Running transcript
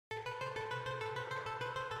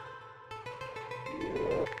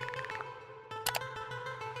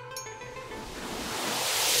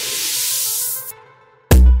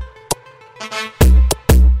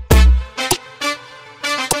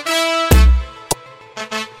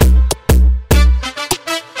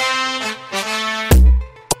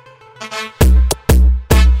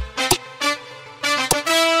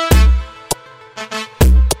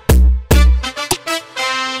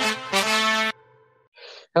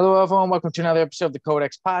Hello, everyone. Welcome to another episode of the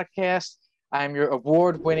Codex Podcast. I'm your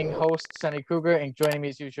award-winning host, Sonny Kruger, and joining me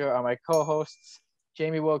as usual are my co-hosts,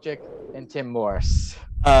 Jamie Wojcik and Tim Morris.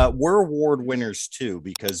 We're award winners too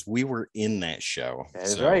because we were in that show. That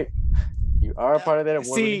is right. You are a part of that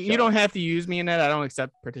award. See, you don't have to use me in that. I don't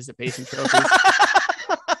accept participation trophies.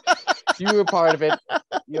 You were part of it.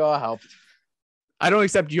 You all helped. I don't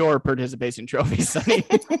accept your participation trophies, Sonny.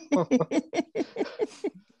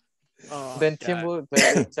 Then Tim will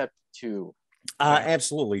accept two.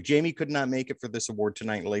 Absolutely. Jamie could not make it for this award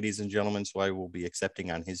tonight, ladies and gentlemen, so I will be accepting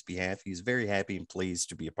on his behalf. He's very happy and pleased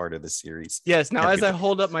to be a part of the series. Yes. Now, as I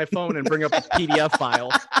hold up my phone and bring up a PDF file,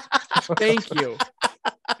 thank you.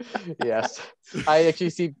 Yes. I actually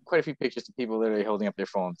see quite a few pictures of people literally holding up their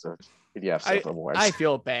phones of PDFs of awards. I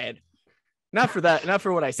feel bad. Not for that, not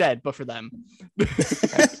for what I said, but for them.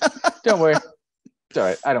 Don't worry. It's all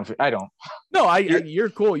right. I don't. No, you're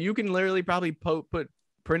cool. You can literally probably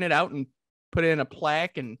print it out and put it in a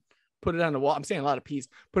plaque and put it on the wall. I'm saying a lot of P's.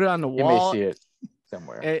 Put it on the wall. You may see it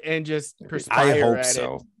somewhere. And just perspire. I hope at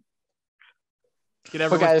so. It. Get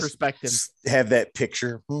everyone's perspective. Have that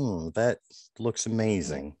picture. That looks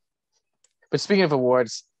amazing. But speaking of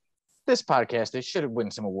awards, this podcast, they should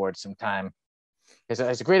win some awards sometime. It's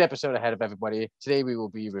a great episode ahead of everybody. Today we will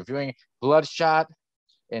be reviewing Bloodshot,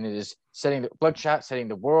 and it is setting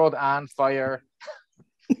the world on fire.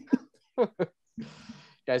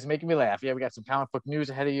 Guys, making me laugh. Yeah, we got some comic book news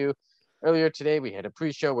ahead of you. Earlier today, we had a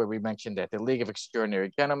pre-show where we mentioned that the League of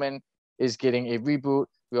Extraordinary Gentlemen is getting a reboot.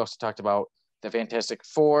 We also talked about the Fantastic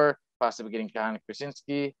Four possibly getting John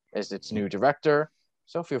Krasinski as its new director.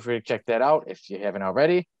 So feel free to check that out if you haven't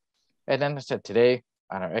already. And then I said today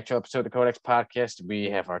on our actual episode of the Codex Podcast,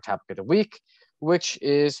 we have our topic of the week, which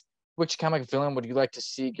is which comic villain would you like to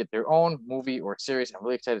see get their own movie or series? I'm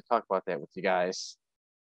really excited to talk about that with you guys.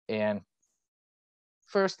 And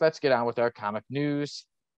first, let's get on with our comic news.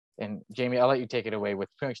 And Jamie, I'll let you take it away with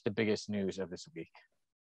pretty much the biggest news of this week.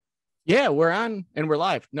 Yeah, we're on and we're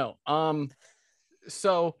live. No.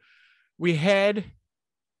 So we had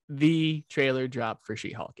the trailer drop for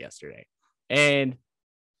She-Hulk yesterday. And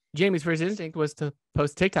Jamie's first instinct was to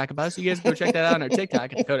post TikTok about it. So you guys go check that out on our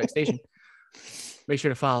TikTok at the Codex Station. Make sure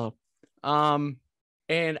to follow.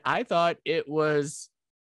 And I thought it was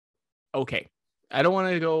okay. I don't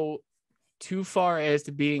want to go too far as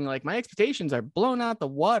to being like my expectations are blown out the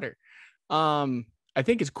water. I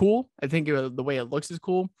think it's cool. I think the way it looks is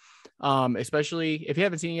cool. Especially if you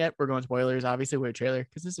haven't seen it yet, we're going spoilers. Obviously, we're a trailer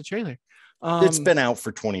because it's a trailer. It's been out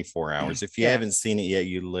for 24 hours. If you haven't seen it yet,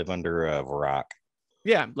 you live under a rock.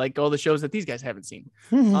 Yeah, like all the shows that these guys haven't seen.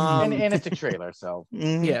 And it's a trailer, so.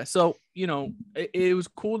 Yeah, so, it was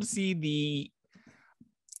cool to see the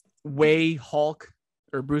way Hulk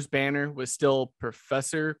or Bruce Banner was still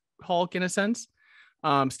Professor Hulk in a sense.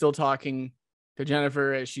 Still talking to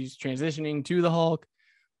Jennifer as she's transitioning to the Hulk.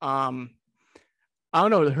 I don't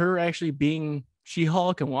know, her actually being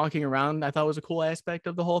She-Hulk and walking around, I thought was a cool aspect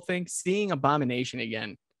of the whole thing. Seeing Abomination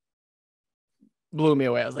again blew me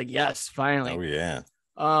away. I was like, yes, finally. Oh yeah.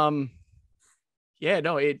 Yeah,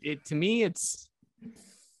 no, it to me, I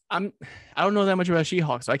don't know that much about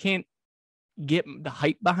She-Hulk, so I can't get the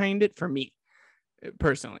hype behind it for me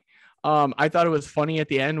personally. I thought it was funny at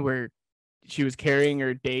the end where she was carrying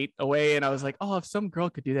her date away, and I was like, oh, if some girl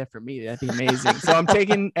could do that for me, that'd be amazing. So I'm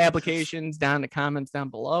taking applications down the comments down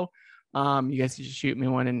below. You guys can just shoot me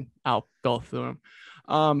one and I'll go through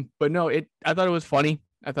them. But no, I thought it was funny.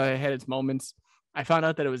 I thought it had its moments. I found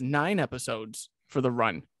out that it was 9 episodes for the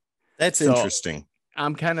run. That's interesting.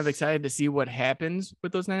 I'm kind of excited to see what happens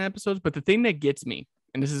with those 9 episodes. But the thing that gets me,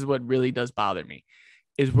 and this is what really does bother me,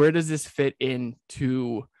 is where does this fit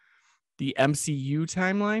into the MCU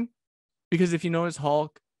timeline? Because if you notice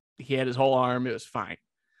Hulk, he had his whole arm. It was fine.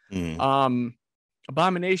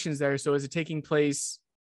 Abomination's there. So is it taking place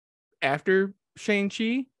after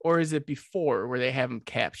Shang-Chi, or is it before where they have him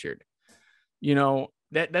captured?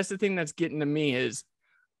 That's the thing that's getting to me is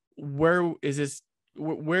where is this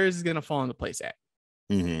going to fall into place at?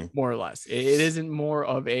 More or less. It isn't more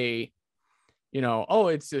of a,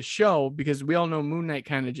 it's a show, because we all know Moon Knight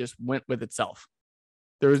kind of just went with itself.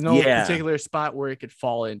 There was no particular spot where it could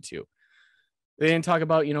fall into. They didn't talk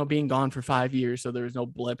about, being gone for 5 years, so there was no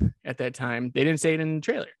blip at that time. They didn't say it in the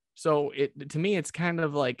trailer. So to me, it's kind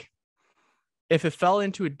of like if it fell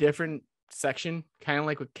into a different section, kind of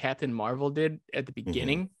like what Captain Marvel did at the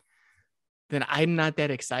beginning, then I'm not that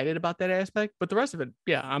excited about that aspect. But the rest of it,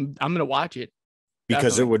 yeah, I'm gonna watch it.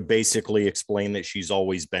 Because Definitely. it would basically explain that she's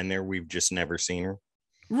always been there. We've just never seen her.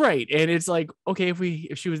 Right. And it's like, okay,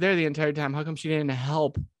 if she was there the entire time, how come she didn't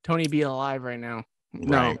help Tony be alive right now?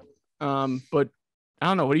 Right. No. But I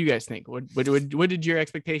don't know. What do you guys think? What did your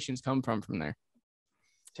expectations come from there?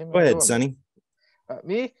 Go ahead, Sonny.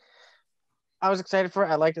 Me, I was excited for it.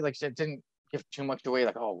 I liked it. Like I said, it didn't give too much away.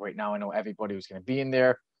 Like, oh, right now I know everybody who's going to be in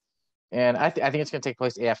there. And I think it's going to take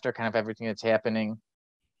place after kind of everything that's happening.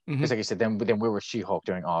 Because like I said, then we were She-Hulk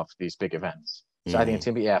during all of these big events. So I think it's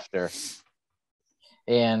going to be after.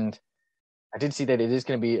 And I did see that it is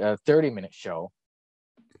going to be a 30-minute show.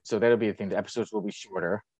 So that'll be the thing. The episodes will be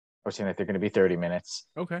shorter. I was saying that they're going to be 30 minutes.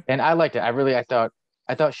 Okay. And I liked it.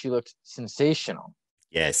 I thought she looked sensational.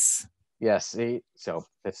 Yes. Yes. See? So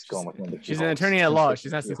that's going with one of the She's an attorney at law.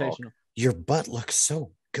 She's not sensational. Your butt looks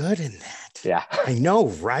so good in that. Yeah. I know,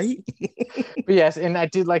 right? But yes, and I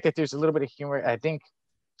did like that there's a little bit of humor. I think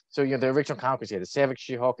so. The original comic was the Savage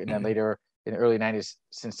She-Hulk, and then later in the early 90s,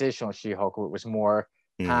 Sensational She-Hulk, it was more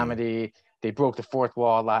comedy. They broke the fourth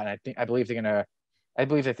wall a lot, and I believe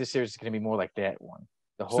that this series is gonna be more like that one.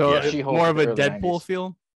 The whole She-Hulk, more of a Deadpool 90s.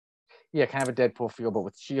 feel. Yeah, kind of a Deadpool feel, but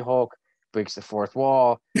with She-Hulk breaks the fourth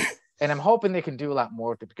wall. And I'm hoping they can do a lot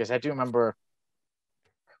more with it, because I do remember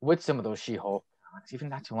with some of those She-Hulk, even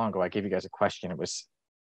not too long ago, I gave you guys a question. It was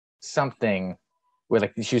something where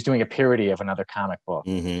like she was doing a parody of another comic book,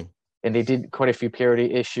 and they did quite a few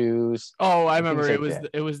parody issues. Oh, I remember it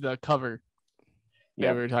was the cover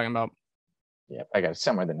that we were talking about. Yeah, I got it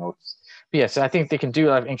somewhere in the notes. But yeah, so I think they can do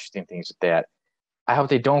a lot of interesting things with that. I hope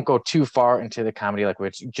they don't go too far into the comedy, like where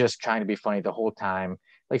it's just trying to be funny the whole time.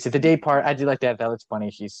 Like I said, the day part, I do like that. That looks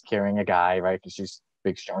funny. She's carrying a guy, right? Because she's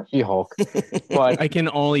big, strong She-Hulk. But I can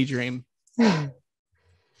only dream.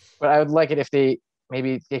 But I would like it if they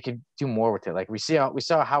could do more with it. Like we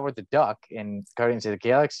saw Howard the Duck in Guardians of the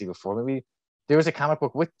Galaxy before. Maybe there was a comic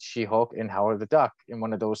book with She-Hulk and Howard the Duck in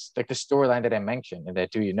one of those, like the storyline that I mentioned, and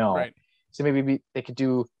that Right. So maybe they could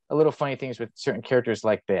do a little funny things with certain characters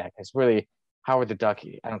like that. Because really, Howard the Duck,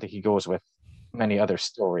 I don't think he goes with many other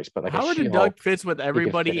stories, but like Howard the Duck fits with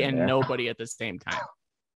everybody and nobody at the same time.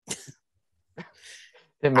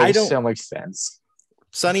 It makes so much sense.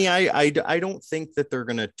 Sonny, I don't think that they're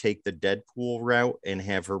going to take the Deadpool route and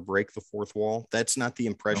have her break the fourth wall. That's not the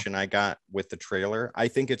impression I got with the trailer. I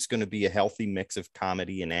think it's going to be a healthy mix of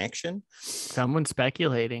comedy and action. Someone's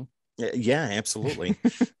speculating. Yeah, absolutely.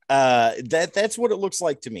 That's what it looks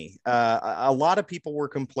like to me. A lot of people were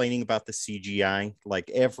complaining about the CGI. Like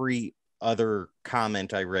every other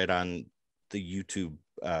comment I read on the YouTube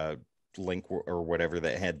link or whatever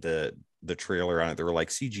that had the trailer on it, they were like,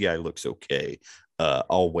 CGI looks okay.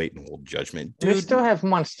 I'll wait and hold judgment. Dude, they still have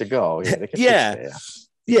months to go.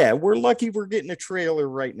 Yeah, we're lucky we're getting a trailer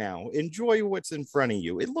right now. Enjoy what's in front of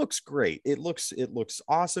you. It looks great. It looks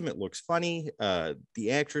awesome. It looks funny.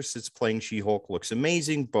 The actress that's playing She-Hulk looks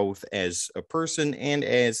amazing, both as a person and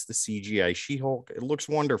as the CGI She-Hulk. It looks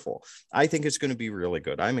wonderful. I think it's going to be really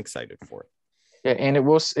good. I'm excited for it. Yeah, and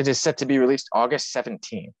it is set to be released August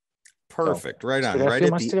 17th. Perfect. So, right on. Right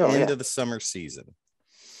at the end of the summer season.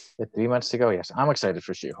 3 months to go. Yes, I'm excited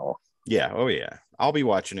for She-Hulk. Yeah. Oh yeah. I'll be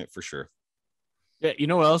watching it for sure. Yeah. You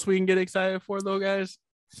know what else we can get excited for though, guys?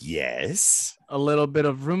 Yes. A little bit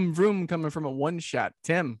of vroom vroom coming from a one shot.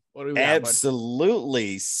 Tim, what do we got?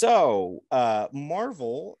 Absolutely. So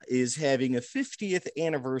Marvel is having a 50th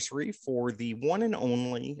anniversary for the one and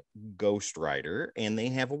only Ghost Rider, and they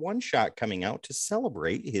have a one shot coming out to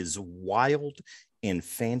celebrate his wild and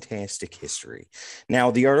fantastic history.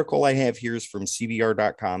 Now, the article I have here is from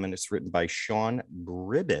CBR.com, and it's written by Sean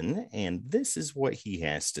Gribben, and this is what he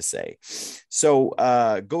has to say. So,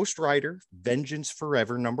 Ghost Rider, Vengeance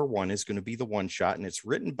Forever, #1 is going to be the one shot, and it's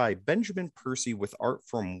written by Benjamin Percy with art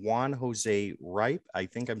from Juan Jose Ripe. I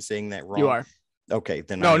think I'm saying that wrong. You are. Okay,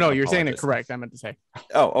 then no, you're saying it correct. I meant to say.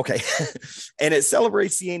 Oh, okay. And it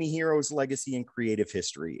celebrates the anti-hero's legacy and creative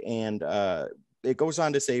history. And it goes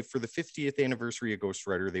on to say, for the 50th anniversary of Ghost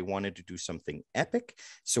Rider, they wanted to do something epic.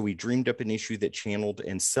 So we dreamed up an issue that channeled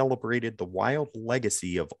and celebrated the wild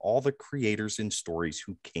legacy of all the creators and stories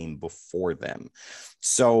who came before them.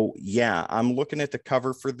 So yeah, I'm looking at the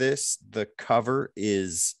cover for this. The cover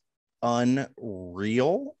is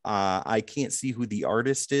unreal. I can't see who the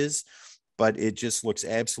artist is, but it just looks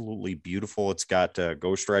absolutely beautiful. It's got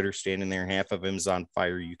Ghost Rider standing there. Half of him is on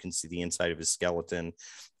fire. You can see the inside of his skeleton.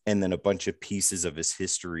 and then a bunch of pieces of his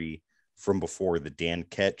history from before: the Dan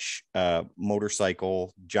Ketch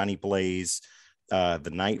motorcycle, Johnny Blaze,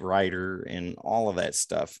 the Knight Rider, and all of that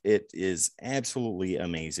stuff. It is absolutely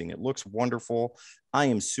amazing. It looks wonderful. I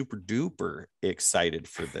am super duper excited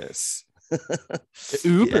for this.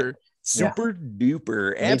 Uber. Super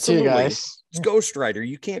duper. Me Absolutely. too, guys. It's Ghost Rider.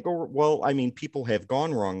 You can't go, well, I mean, people have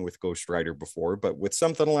gone wrong with Ghost Rider before, but with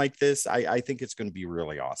something like this, I think it's going to be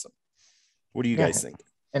really awesome. What do you guys think?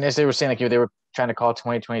 And as they were saying, like they were trying to call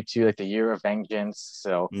 2022 like the year of vengeance.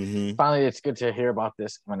 So finally, it's good to hear about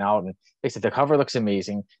this coming out. And they said the cover looks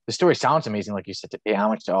amazing. The story sounds amazing, like you said, to pay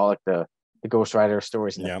homage to all like the Ghost Rider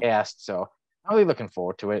stories in the past. So I'm really looking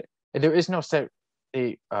forward to it. And there is no set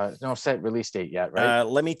release date yet, right?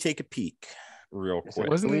 Let me take a peek real quick.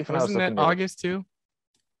 Wasn't that August too?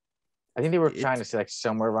 I think they were trying to say like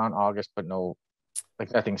somewhere around August, but no,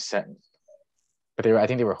 like nothing's set. But I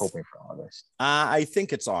think they were hoping for August. I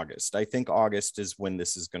think it's August. I think August is when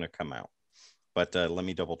this is going to come out. But let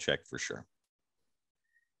me double check for sure.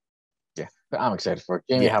 Yeah, but I'm excited for it.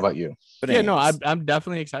 Jamie, how about you? But I'm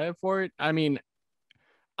definitely excited for it. I mean,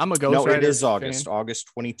 I'm a Ghost Rider. No, it is August. Fan. August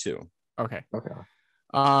 22. Okay.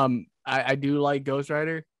 I do like Ghost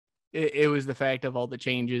Rider. It was the fact of all the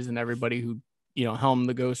changes and everybody who helmed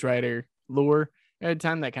the Ghost Rider lore at a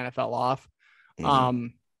time that kind of fell off.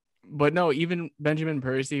 But no, even Benjamin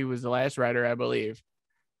Percy was the last writer, I believe,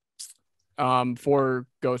 for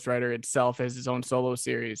Ghost Rider itself as his own solo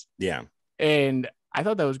series. Yeah. And I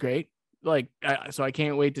thought that was great. So I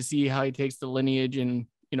can't wait to see how he takes the lineage and,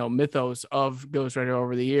 mythos of Ghost Rider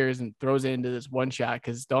over the years and throws it into this one shot.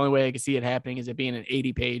 Because the only way I can see it happening is it being an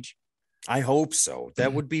 80-page. I hope so.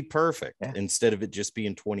 That would be perfect instead of it just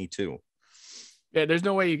being 22. Yeah, there's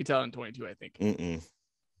no way you could tell in 22, I think.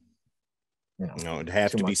 No, it'd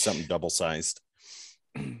have to be something double-sized.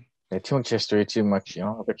 Yeah, too much history, too much,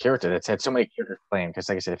 the character that's had so many characters playing. Because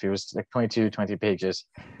like I said, if it was like 20 pages,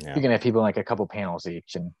 you're going to have people like a couple panels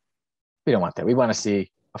each. And we don't want that. We want to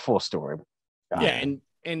see a full story. Yeah,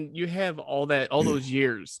 and you have all those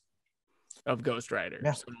years of Ghost Rider.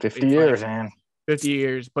 Yeah, so 50 years, man. 50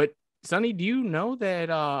 years. But, Sonny, do you know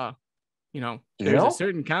that, there's a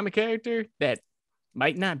certain comic character that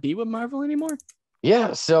might not be with Marvel anymore?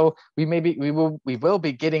 Yeah, so we will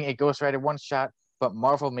be getting a Ghost Rider one shot, but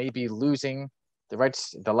Marvel may be losing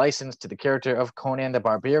the license to the character of Conan the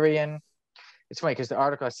Barbarian. It's funny because the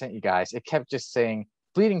article I sent you guys, it kept just saying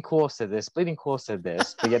Bleeding Cool said this, Bleeding Cool said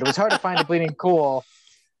this, but yet it was hard to find a Bleeding Cool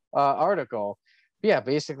article. But yeah,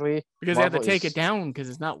 basically because Marvel they have to take it down because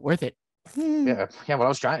it's not worth it. Yeah. Well, I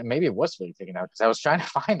was trying. Maybe it was really taken out because I was trying to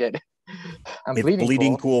find it. If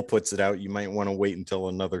Bleeding cool puts it out, you might want to wait until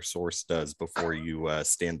another source does before you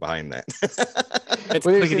stand behind that.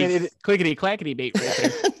 It's clickety clackety bait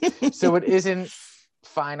right there. So it isn't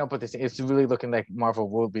final, but it's really looking like Marvel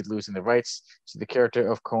will be losing the rights to the character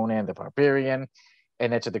of Conan the Barbarian,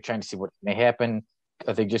 and that's what they're trying to see what may happen.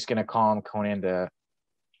 Are they just going to call him Conan the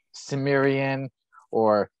Cimmerian,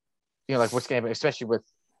 or like what's going to happen, especially with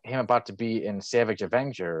him about to be in Savage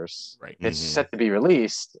Avengers, right? It's set to be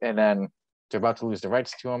released, and then they're about to lose the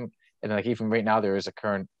rights to him. And then, like, even right now, there is a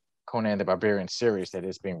current Conan the Barbarian series that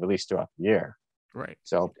is being released throughout the year. Right.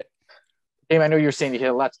 So, Dave, I know you were saying you had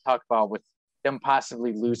a lot to talk about with them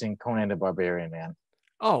possibly losing Conan the Barbarian, man.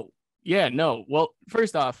 Oh, yeah, no. Well,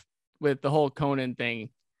 first off, with the whole Conan thing,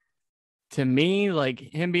 to me, like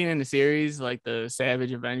him being in the series, like the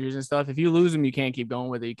Savage Avengers and stuff, if you lose him, you can't keep going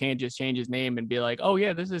with it. You can't just change his name and be like, oh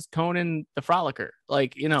yeah, this is Conan the Frolicker.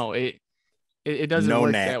 Like, it doesn't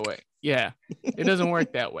work that way. Yeah, it doesn't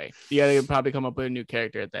work that way. You gotta probably come up with a new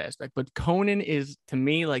character at that aspect. But Conan is, to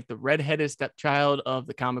me, like the redheaded stepchild of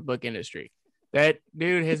the comic book industry. That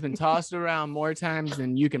dude has been tossed around more times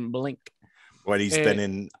than you can blink. He's been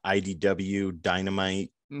in IDW,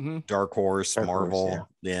 Dynamite, Dark Horse, Marvel.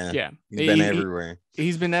 Yeah. He's been everywhere.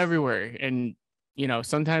 He's been everywhere. And,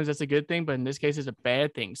 sometimes that's a good thing, but in this case, it's a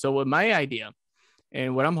bad thing. So what my idea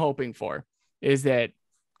and what I'm hoping for is that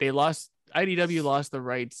IDW lost the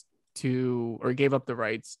rights or gave up the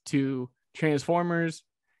rights to Transformers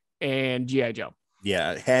and G.I. Joe.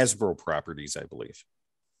 Yeah. Hasbro properties, I believe.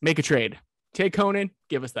 Make a trade. Take Conan,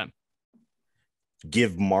 give us them.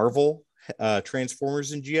 Give Marvel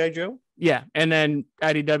Transformers and G.I. Joe? Yeah, and then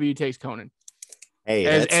IDW takes Conan. Hey,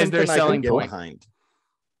 as their selling point behind.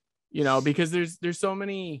 Because there's so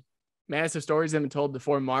many massive stories that have been told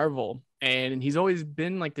before Marvel, and he's always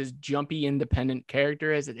been like this jumpy, independent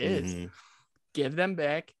character as it is. Give them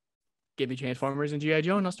back, give me Transformers and G.I.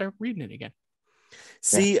 Joe, and I'll start reading it again.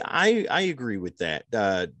 See, I agree with that.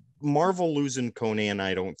 Marvel losing Conan,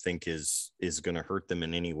 I don't think is going to hurt them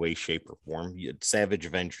in any way, shape, or form. Savage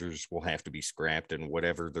Avengers will have to be scrapped, and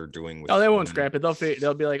whatever they're doing with. Oh, they won't scrap it.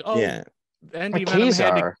 They'll be like, oh, yeah. Andy Venom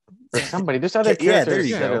had to... or somebody. There's other Yeah, characters there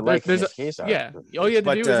you that go. are like There's Kazar. yeah. All you have to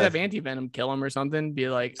But, do is have Anti Venom kill him or something. Be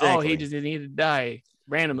like, oh, exactly. he just didn't need to die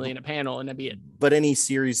randomly in a panel, and that'd be it. But any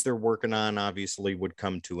series they're working on obviously would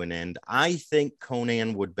come to an end. I think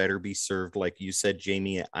Conan would better be served, like you said,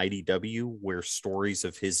 Jamie, at IDW, where stories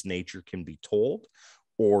of his nature can be told,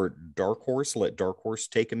 or Dark Horse. Let Dark Horse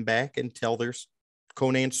take him back and tell their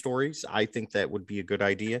Conan stories. I think that would be a good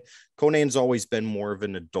idea. Conan's always been more of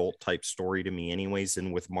an adult type story to me anyways,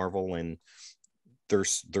 and with Marvel and their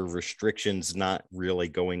restrictions not really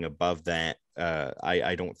going above that,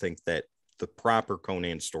 I don't think that the proper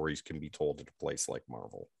Conan stories can be told at a place like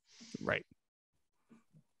Marvel. Right.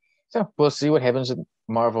 So we'll see what happens with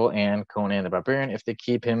Marvel and Conan the Barbarian, if they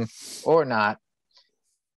keep him or not.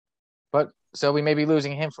 But so we may be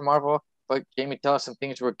losing him from Marvel, but Jamie, tell us some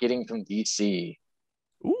things we're getting from DC.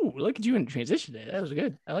 Ooh, look at you in transition there. That was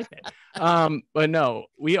good. I like that. But no,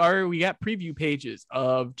 we got preview pages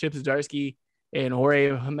of Chip Zdarsky and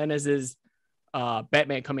Jorge Jimenez's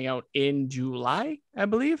Batman coming out in July, I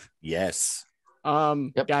believe. Yes.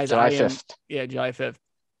 Yep, Guys, July 5th. Yeah, July 5th.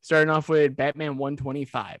 Starting off with Batman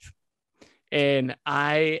 125. And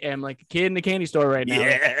I am like a kid in the candy store right now.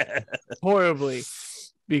 Yeah. Horribly,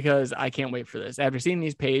 because I can't wait for this. After seeing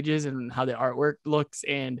these pages and how the artwork looks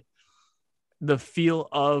and the feel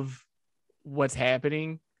of what's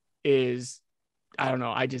happening is, I don't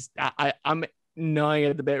know. I'm gnawing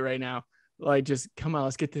at the bit right now. Like, just come on,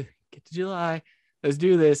 let's get to July. Let's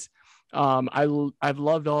do this. I've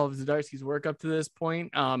loved all of Zdarsky's work up to this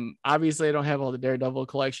point. Obviously I don't have all the Daredevil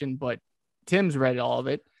collection, but Tim's read all of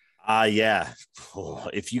it. Yeah.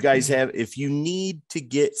 If you need to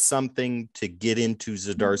get something to get into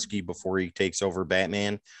Zdarsky before he takes over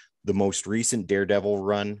Batman, the most recent Daredevil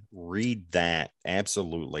run, read that.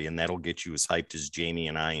 Absolutely. And that'll get you as hyped as Jamie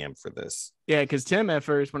and I am for this. Yeah, because Tim, at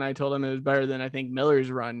first, when I told him it was better than I think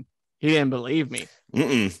Miller's run, he didn't believe me.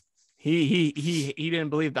 He didn't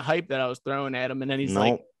believe the hype that I was throwing at him. And then he's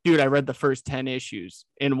like, dude, I read the first 10 issues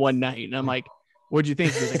in one night. And I'm like, what'd you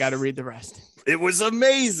think? Because I got to read the rest. It was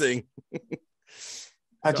amazing. Do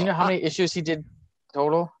you know how many issues he did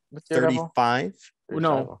total with Daredevil? 35.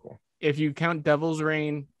 No. Okay. If you count Devil's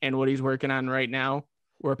Reign and what he's working on right now,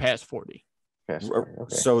 we're past 40. Okay.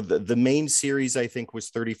 So the main series, I think, was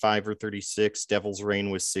 35 or 36. Devil's Reign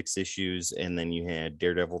was 6 issues. And then you had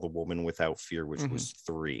Daredevil, the Woman Without Fear, which was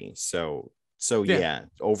 3. So yeah,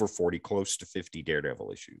 over 40, close to 50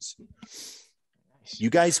 Daredevil issues. You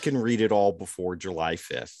guys can read it all before July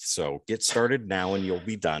 5th. So get started now and you'll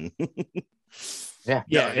be done.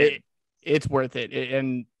 It's worth it.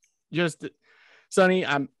 And just, Sonny,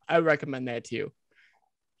 I recommend that to you.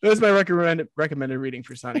 That's my recommended reading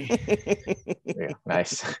for Sonny. Yeah,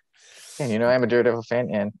 nice. And I'm a Daredevil fan,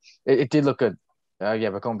 and it did look good.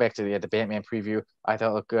 But going back to the Batman preview, I thought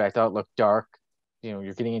it looked good. I thought it looked dark.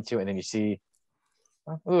 You're getting into it, and then you see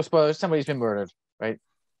a little spoilers. Somebody's been murdered, right?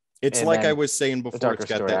 It's and like I was saying before. It's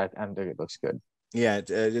got story, that. I think it looks good. Yeah,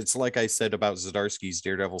 it's like I said about Zdarsky's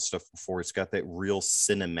Daredevil stuff before. It's got that real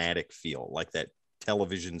cinematic feel, like that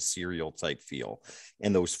television serial type feel,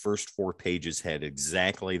 and those first 4 pages had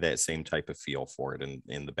exactly that same type of feel for it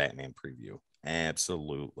in the Batman preview.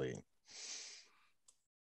 Absolutely.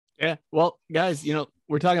 Yeah, well, guys,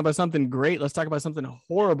 we're talking about something great. Let's talk about something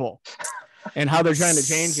horrible and how they're trying to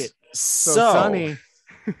change it. So Sonny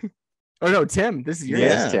or no, Tim, this is your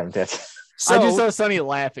Tim. So, I just saw Sonny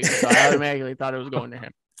laughing, so I automatically thought it was going to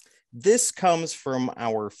him. This comes from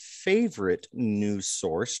our favorite news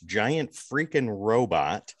source, Giant Freaking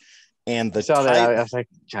Robot. And the that. I was like,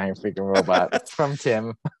 Giant Freaking Robot from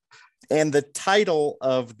Tim. And the title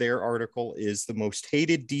of their article is "The Most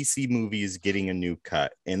Hated DC Movie is Getting a New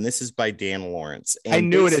Cut." And this is by Dan Lawrence. And I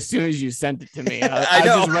knew it as soon as you sent it to me. I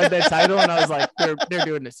know. Just read that title and I was like, they're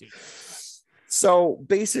doing this. So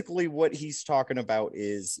basically what he's talking about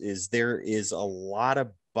is there is a lot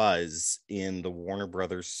of buzz in the Warner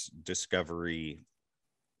Brothers Discovery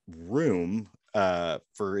room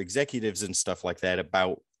for executives and stuff like that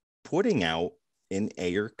about putting out an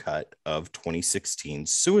Ayer cut of 2016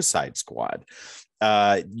 Suicide Squad.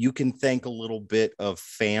 You can thank a little bit of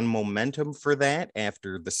fan momentum for that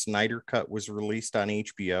after the Snyder cut was released on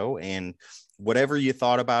HBO, and whatever you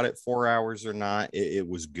thought about it, 4 hours or not, it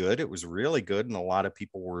was good. It was really good, and a lot of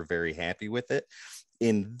people were very happy with it.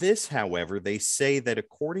 In this, however, they say that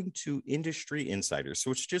according to industry insiders, so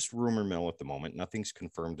it's just rumor mill at the moment, nothing's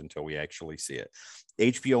confirmed until we actually see it.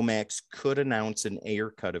 HBO Max could announce an air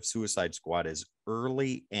cut of Suicide Squad as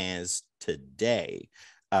early as today.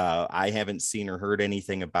 I haven't seen or heard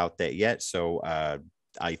anything about that yet, so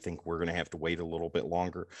I think we're going to have to wait a little bit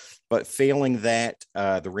longer. But failing that,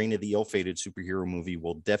 the Reign of the Ill-Fated superhero movie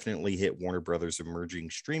will definitely hit Warner Brothers' emerging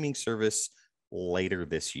streaming service later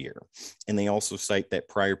this year. And they also cite that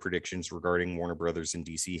prior predictions regarding Warner Brothers and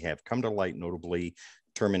DC have come to light, notably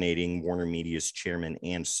terminating Warner Media's chairman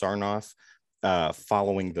Ann Sarnoff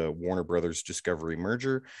following the Warner Brothers Discovery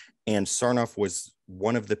merger. And Sarnoff was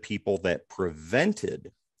one of the people that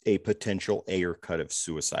prevented a potential air cut of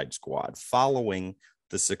Suicide Squad following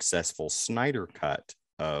the successful Snyder cut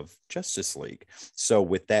of Justice League. So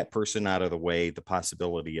with that person out of the way, the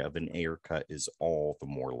possibility of an air cut is all the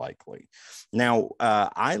more likely. Now,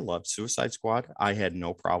 I loved Suicide Squad. I had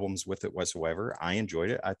no problems with it whatsoever. I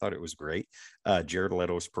enjoyed it. I thought it was great. Jared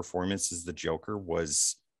Leto's performance as the Joker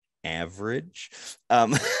was average.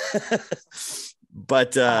 But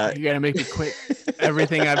you gotta make me quit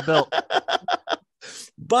everything I built.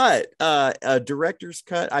 But a director's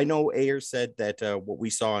cut, I know Ayer said that what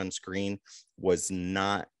we saw on screen was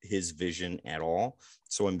not his vision at all.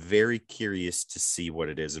 So I'm very curious to see what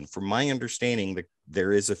it is. And from my understanding,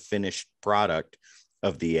 there is a finished product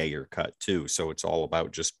of the Ayer cut too. So it's all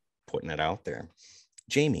about just putting it out there.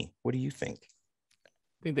 Jamie, what do you think?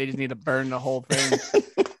 I think they just need to burn the whole thing.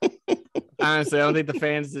 Honestly, I don't think the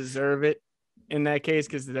fans deserve it in that case,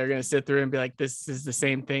 because they're going to sit through and be like, this is the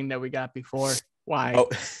same thing that we got before. Why? Oh,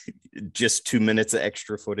 just 2 minutes of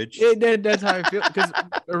extra footage. That's how I feel. Because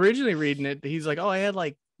originally reading it, he's like, oh, I had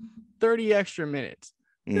like 30 extra minutes.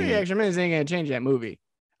 30 extra minutes ain't going to change that movie.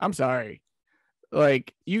 I'm sorry.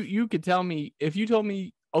 Like, you could tell me, if you told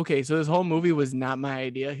me, okay, so this whole movie was not my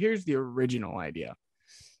idea. Here's the original idea.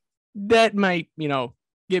 That might,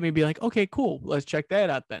 get me to be like, okay, cool. Let's check that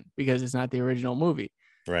out then, because it's not the original movie.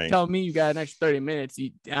 Right. Tell me you got an extra 30 minutes.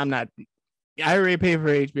 I already paid for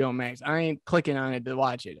HBO Max. I ain't clicking on it to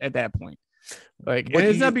watch it at that point. Like, and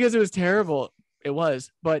it's not because it was terrible. It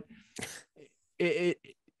was, but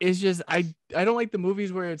it's just, I don't like the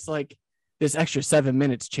movies where it's like this extra 7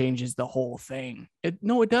 minutes changes the whole thing.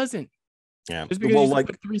 No, it doesn't. Yeah. Just because you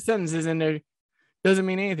put 3 sentences in there doesn't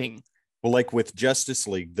mean anything. Well, like with Justice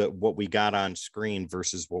League, what we got on screen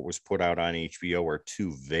versus what was put out on HBO are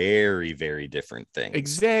two very, very different things.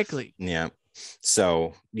 Exactly. Yeah.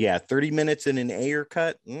 So, yeah, 30 minutes in an Ayer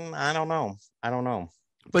cut. I don't know.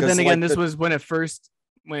 But then again, this was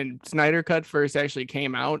when Snyder cut first actually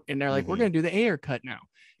came out, and they're like, we're going to do the Ayer cut now.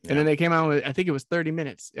 And then they came out with, I think it was 30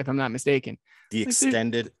 minutes, if I'm not mistaken. The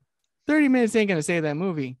extended 30 minutes ain't going to save that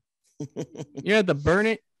movie. You have to burn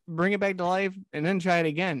it, bring it back to life, and then try it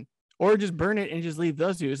again. Or just burn it and just leave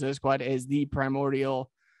the Suicide Squad as the primordial,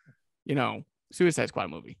 Suicide Squad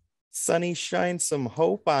movie. Sonny, shine some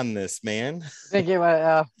hope on this, man. Thank you.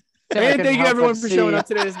 Thank you everyone for showing up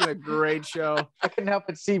today. This has been a great show. I couldn't help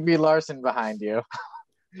but see Brie Larson behind you.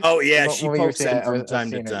 Oh, yeah. She pokes in from time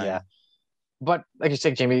to time. Yeah. But like you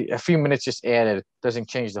said, Jamie, a few minutes just added doesn't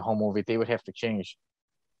change the whole movie. They would have to change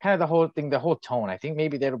kind of the whole thing, the whole tone. I think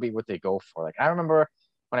maybe that'll be what they go for. Like, I remember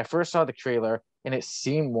when I first saw the trailer and it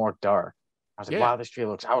seemed more dark. I was like, wow, this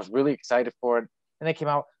trailer I was really excited for it. And it came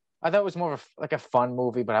out. I thought it was more of a fun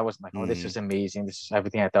movie, but I wasn't like, oh, this is amazing. This is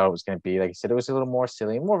everything I thought it was going to be. Like I said, it was a little more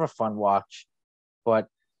silly, more of a fun watch. But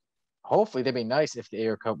hopefully they'd be nice if the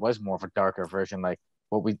Ayer cut was more of a darker version, like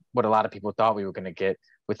what a lot of people thought we were going to get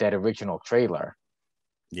with that original trailer.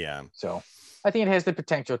 Yeah. So I think it has the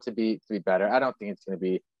potential to be better. I don't think it's going to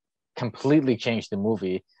be completely change the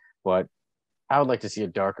movie, but I would like to see a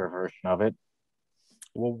darker version of it.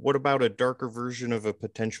 Well, what about a darker version of a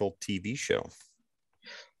potential TV show?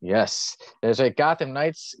 Yes. There's a Gotham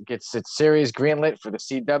Knights gets its series greenlit for the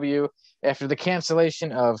CW after the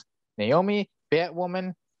cancellation of Naomi,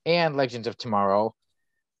 Batwoman, and Legends of Tomorrow.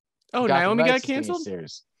 Oh, Gotham Naomi Knights got canceled?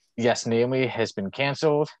 Series. Yes, Naomi has been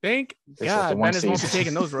canceled. Thank God. Menace won't be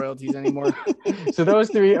taking those royalties anymore. So those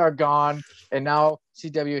 3 are gone. And now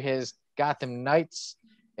CW has Gotham Knights.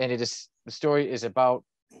 And the story is about,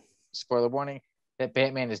 spoiler warning, that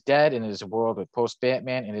Batman is dead and it is a world with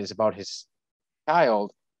post-Batman, and it is about his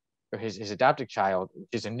child, or his adopted child, which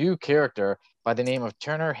is a new character by the name of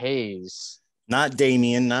Turner Hayes. Not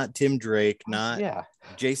Damian, not Tim Drake, not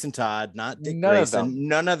Jason Todd, not Dick Grayson.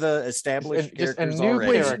 None of the established characters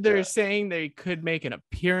already. Which they're saying they could make an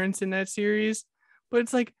appearance in that series, but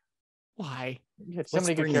it's like, why? You had so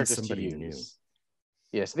many good characters to use.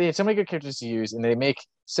 Yes, they had so many good characters to use, and they make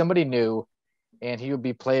somebody new and he would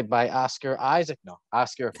be played by Oscar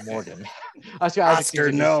Morgan. Oscar Isaac.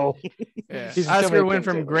 Oscar, no. Yeah. He's Oscar so went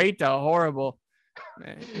from many great to horrible.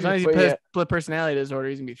 As long as he split personality disorder,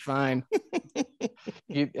 he's gonna be fine.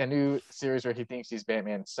 A new series where he thinks he's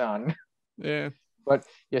Batman's son. Yeah. But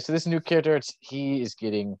yeah, so this new character, he is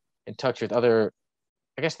getting in touch with other,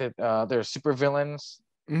 I guess that their supervillains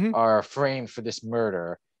are framed for this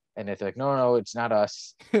murder. And they're like, no, it's not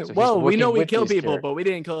us. So well, we know we kill people, but we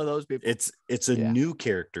didn't kill those people. It's a new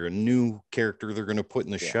character they're going to put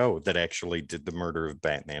in the show that actually did the murder of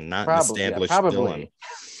Batman, not an established villain.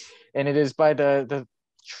 And it is by the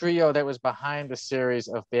trio that was behind the series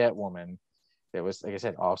of Batwoman that was, like I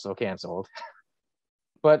said, also canceled.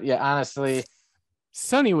 But yeah, honestly,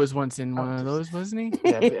 Sonny was once in one of those, wasn't he?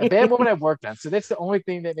 Yeah, Batwoman I've worked on. So that's the only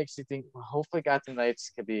thing that makes you think, well, hopefully Gotham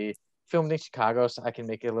Knights could be filmed in Chicago so I can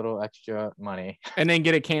make a little extra money. And then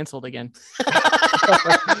get it canceled again.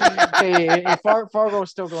 Hey,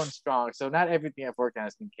 Fargo's still going strong, so not everything I've worked on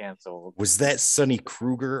has been canceled. Was that Sonny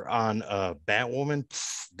Kruger on Batwoman?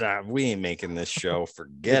 Nah, we ain't making this show.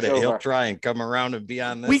 Forget it. He'll try and come around and be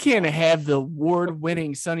on this. We can't have the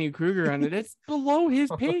award-winning Sonny Kruger on it. It's below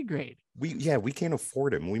his pay grade. We can't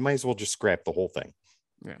afford him. We might as well just scrap the whole thing.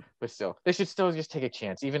 Yeah, but still, they should still just take a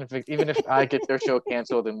chance, even if I get their show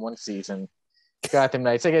canceled in one season. Gotham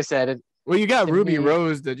Knights, like I said. Well, you got Ruby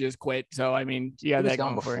Rose that just quit, so I mean, you got that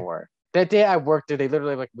going for. That day I worked there, they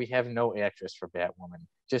literally like, we have no actress for Batwoman.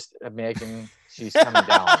 Just imagine she's coming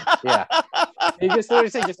down. Yeah, they just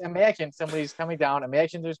literally say, just imagine somebody's coming down.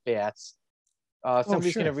 Imagine there's bats.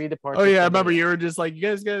 Somebody's gonna read the part. Oh yeah, I remember you were just like, you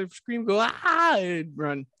guys gotta scream, go and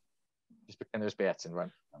run. Just pretend there's bats and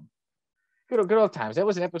run. Good old times. That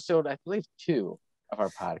was an episode, I believe, 2 of our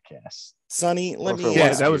podcast. Sonny, let me.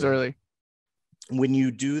 Yeah, that was early. When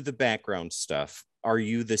you do the background stuff, are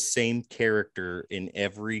you the same character in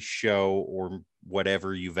every show or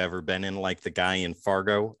whatever you've ever been in? Like the guy in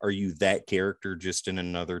Fargo, are you that character just in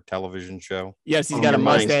another television show? Yes, he's got a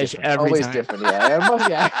mustache every Always time. Different, yeah.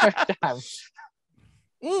 Every time.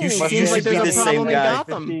 You seems like there's a problem in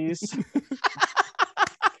Gotham.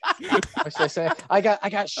 What should I say? I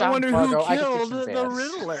got shot. I wonder in Fargo. who killed the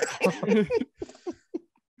Riddler.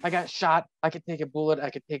 I got shot. I could take a bullet.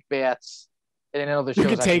 I could take bats. And in other shows, you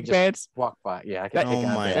could take bats. Walk by. Yeah, I could take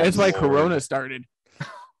bats. That's why Corona started.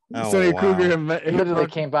 So Kruger literally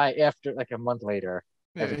came by after like a month later.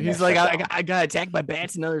 He's like, I got attacked by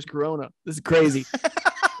bats and now there's Corona. This is crazy.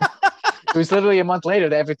 It was literally a month later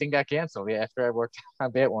that everything got canceled. Yeah, after I worked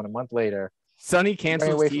on Batwoman, a month later. Sonny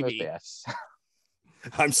canceled away TV. From those bats.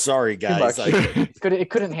 I'm sorry, guys. It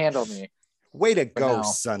couldn't handle me. Way to go,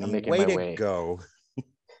 Sonny. Way to go.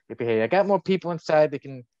 Hey, I got more people inside. They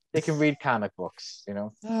can read comic books, you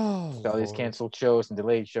know. All these canceled shows and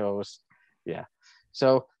delayed shows. Yeah.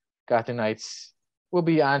 So Gotham Knights will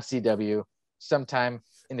be on CW sometime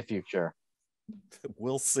in the future.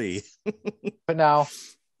 We'll see. But now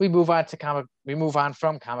we move on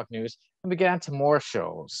from comic news and we get on to more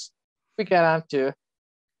shows. We get on to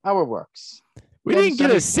our works. We didn't get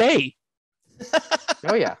a say.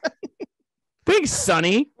 Oh yeah. Thanks,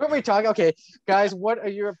 Sonny. What are we talking? Okay, guys, what are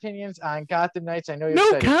your opinions on Gotham Knights? I know you're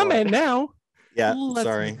no comment now. Yeah,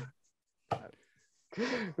 sorry.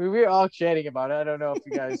 We were all chatting about it. I don't know if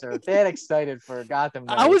you guys are that excited for Gotham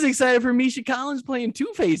Knights. I was excited for Misha Collins playing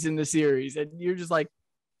Two-Face in the series, and you're just like,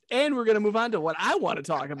 and we're gonna move on to what I want to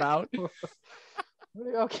talk about.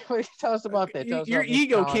 Okay, tell us about that. Your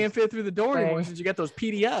ego can't fit through the door anymore since you got those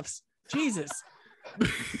PDFs. Jesus.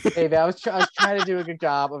 Hey, man, I was trying to do a good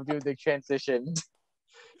job of doing the transition.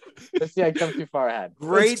 Let's see, I jumped too far ahead.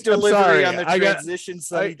 Great delivery on the transition,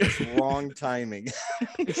 Sonny. Just wrong timing.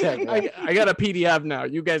 Exactly. I got a PDF now.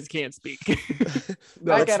 You guys can't speak.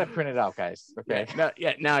 No, I gotta print it out, guys. Okay.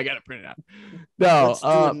 Now I gotta print it out. No, let's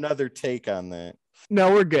do another take on that.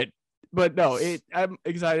 No, we're good. But no, I'm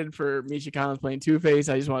excited for Misha Collins playing Two-Face.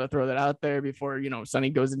 I just want to throw that out there before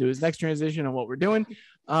Sonny goes into his next transition on what we're doing.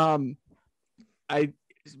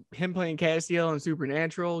 Him playing Castiel and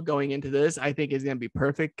Supernatural going into this, I think is going to be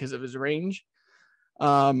perfect because of his range.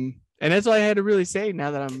 And that's all I had to really say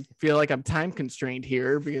now that feel like I'm time constrained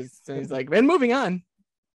here because he's like, and moving on.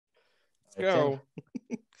 Let's go.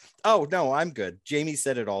 Oh, no, I'm good. Jamie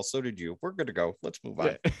said it all. So did you. We're good to go. Let's move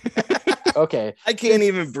on. Okay. I can't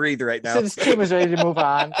even breathe right now. Since Tim is ready to move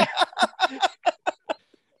on.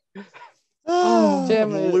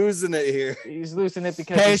 Tim is losing it here. He's losing it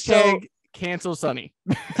because hashtag cancel Sonny.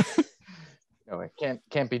 No, it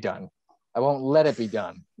can't be done. I won't let it be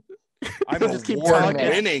done. I'm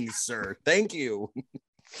award-winning, sir. Thank you.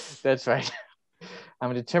 That's right.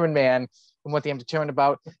 I'm a determined man. And one thing I'm determined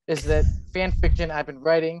about is that fan fiction I've been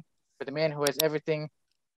writing for The Man Who Has Everything.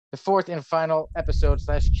 The fourth and final episode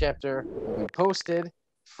 / chapter will be posted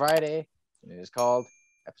Friday. And it is called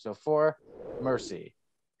episode 4, Mercy.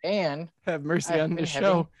 And Have mercy I've on been the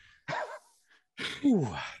show.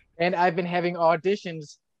 And I've been having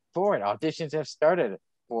auditions for it. Auditions have started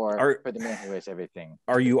for The Man Who Has Everything.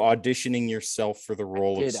 Are you auditioning yourself for the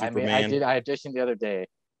role of Superman? I did. I auditioned the other day.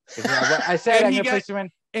 I said I'm going to play Superman.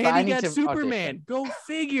 And he got Superman. Audition. Go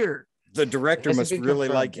figure. The director must really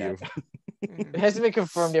like you. It hasn't been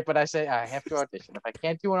confirmed yet, but I say I have to audition. If I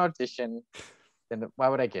can't do an audition, then why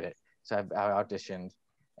would I get it? So I auditioned,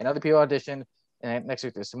 and other people auditioned. And next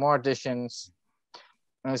week there's some more auditions.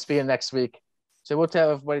 I'm going to speak next week. So we'll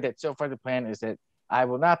tell everybody that so far the plan is that I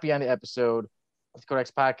will not be on the episode of the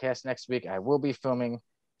Codex podcast next week. I will be filming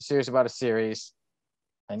a series about a series.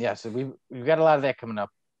 And yeah, so we've got a lot of that coming up.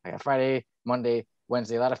 I got Friday, Monday,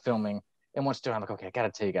 Wednesday, a lot of filming. And once I'm like, okay, I got to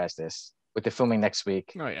tell you guys this with the filming next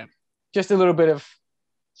week. Oh, yeah. Just a little bit of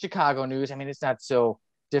Chicago news. I mean, it's not so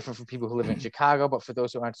different for people who live in Chicago, but for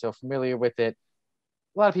those who aren't so familiar with it,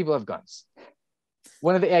 a lot of people have guns.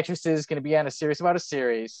 One of the actresses is going to be on a series about a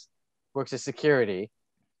series, works as security.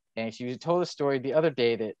 And she told a story the other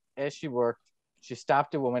day that as she worked, she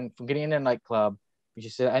stopped a woman from getting in a nightclub. And she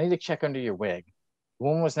said, I need to check under your wig. The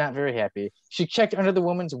woman was not very happy. She checked under the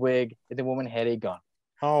woman's wig, and the woman had a gun.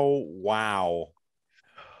 Oh, wow.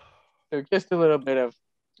 So just a little bit of,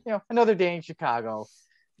 another day in Chicago.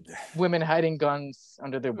 Women hiding guns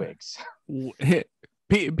under their wigs.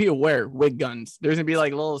 Be aware, wig guns. There's going to be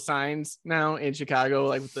like little signs now in Chicago,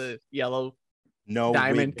 like with the yellow no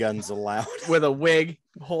diamond wig guns allowed. With a wig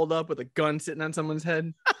hold up with a gun sitting on someone's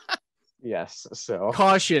head. Yes. So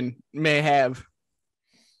caution may have.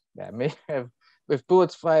 Yeah, may have. If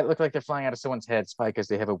bullets look like they're flying out of someone's head, it's probably because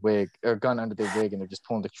they have a wig or a gun under their wig and they're just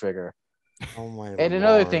pulling the trigger. Oh my And Lord.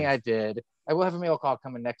 Another thing I did, I will have a mail call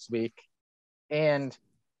coming next week. And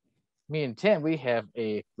me and Tim, we have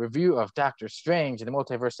a review of Doctor Strange and the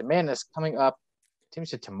Multiverse of Madness coming up. Tim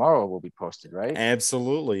said tomorrow will be posted, right?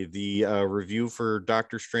 Absolutely. The review for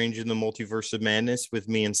Doctor Strange in the Multiverse of Madness with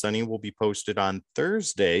me and Sunny will be posted on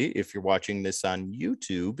Thursday. If you're watching this on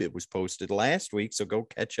YouTube, it was posted last week, so go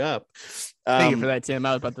catch up. Thank you for that, Tim.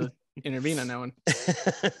 I was about to intervene on that one.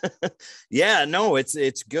 Yeah, no,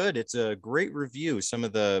 it's good. It's a great review. Some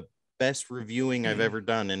of the best reviewing I've ever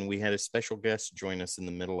done, and we had a special guest join us in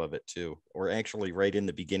the middle of it too, or actually right in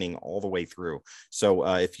the beginning all the way through. So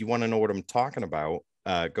if you want to know what I'm talking about,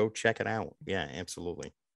 go check it out. Yeah,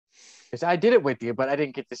 absolutely. Because I did it with you, but I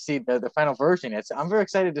didn't get to see the final version yet. So I'm very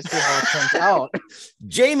excited to see how it turns out.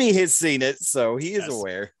 Jamie has seen it, so he is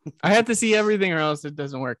aware. I have to see everything or else it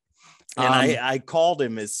doesn't work. And I called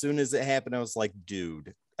him as soon as it happened. I was like,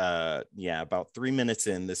 dude, about 3 minutes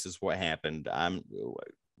in, this is what happened.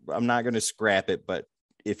 I'm not going to scrap it, but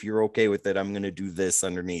if you're okay with it, I'm going to do this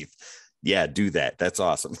underneath. Yeah, do that. That's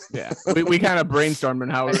awesome. Yeah, we kind of brainstormed on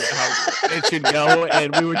how it should go,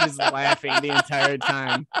 and we were just laughing the entire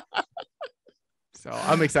time. So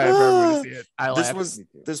I'm excited for everyone to see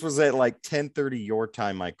it. This was at like 10:30 your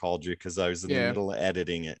time. I called you because I was in the middle of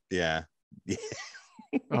editing it. Yeah.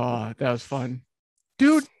 Oh, that was fun,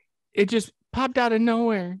 dude. It just popped out of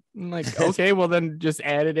nowhere. I'm like, okay, well then just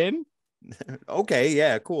add it in. Okay,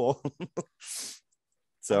 yeah, cool.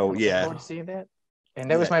 So yeah, to seeing that.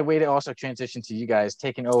 And that was my way to also transition to you guys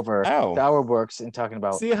taking over the Hour Works and talking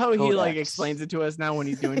about. See how he like explains it to us now when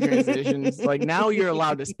he's doing transitions. Like now you're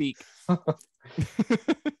allowed to speak.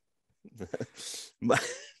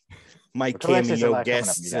 My cameo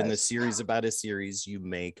guests in the series about a series you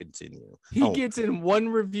may continue. He gets in one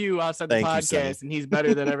review outside the podcast, and he's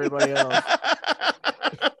better than everybody else.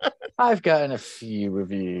 I've gotten a few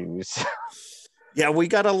reviews. Yeah, we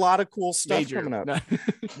got a lot of cool stuff coming up.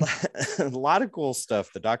 A lot of cool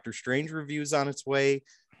stuff. The Doctor Strange review's on its way.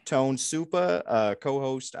 Tone Supa,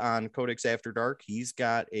 co-host on Codex After Dark, he's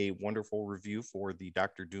got a wonderful review for the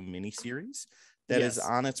Doctor Doom miniseries that is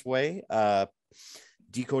on its way.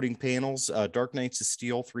 Decoding panels, Dark Knights of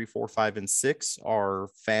Steel 3, 4, 5, and 6 are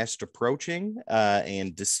fast approaching,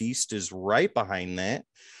 and Deceased is right behind that.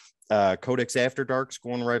 Codex After Dark's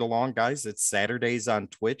going right along, guys. It's Saturdays on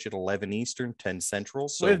Twitch at 11 Eastern, 10 Central.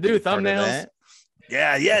 So with new thumbnails.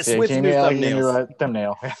 Yeah, yes, with new thumbnails.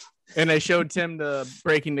 Thumbnail. And I showed Tim the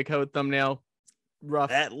Breaking the Code thumbnail.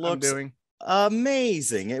 Rough. That looks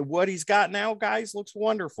amazing. What he's got now, guys, looks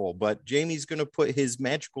wonderful. But Jamie's going to put his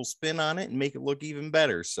magical spin on it and make it look even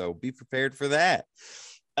better. So be prepared for that.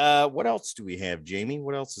 What else do we have, Jamie?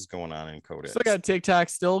 What else is going on in Codex? Still got TikTok,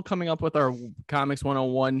 still coming up with our Comics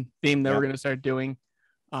 101 theme that we're going to start doing.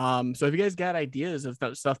 So if you guys got ideas of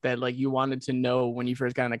stuff that like you wanted to know when you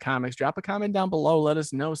first got into comics, drop a comment down below. Let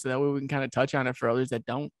us know so that way we can kind of touch on it for others that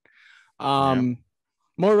don't.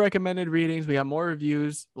 More recommended readings. We got more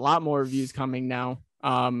reviews, a lot more reviews coming now.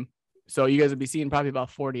 So you guys will be seeing probably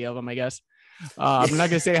about 40 of them, I guess. I'm not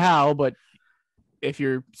gonna say how, but if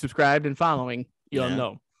you're subscribed and following, you'll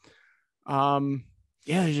know.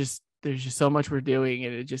 There's just so much we're doing,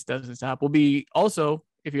 and it just doesn't stop. We'll be also,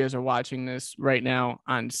 if you guys are watching this right now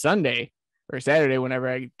on Sunday or Saturday, whenever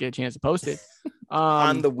I get a chance to post it,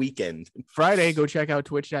 on the weekend, Friday, go check out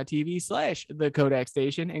twitch.tv/the Kodak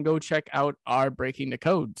Station and go check out our Breaking the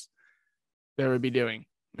Codes that we'll be doing.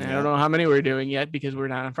 I don't know how many we're doing yet because we're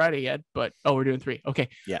not on Friday yet, but we're doing 3. Okay.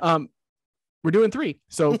 Yeah. We're doing 3.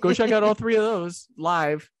 So go check out all 3 of those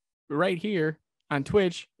live right here on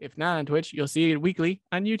Twitch. If not on Twitch, you'll see it weekly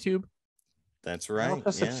on YouTube. That's right.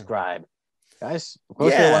 Subscribe. Guys, go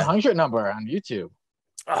to the 100 number on YouTube.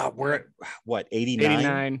 We're at what, 89?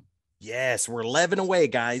 89. Yes, we're 11 away,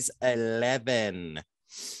 guys. 11.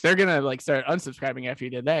 They're gonna like start unsubscribing after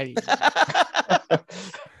you did that.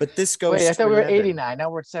 But this goes. Wait, I thought we were 89.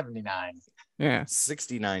 Now we're at 79. Yeah,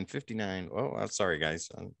 69, 59. Oh, I'm sorry, guys.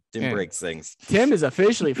 Tim breaks things. Tim is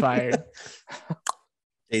officially fired.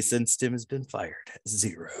 Hey, since Tim has been fired,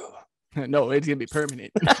 0. No, it's gonna be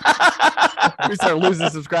permanent. We start losing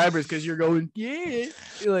subscribers because you're going, you're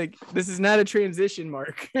like, this is not a transition,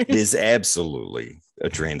 Mark. It is absolutely a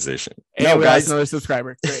transition. And we lost another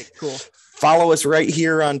subscriber. Great, cool. Follow us right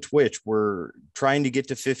here on Twitch. We're trying to get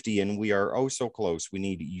to 50, and we are so close. We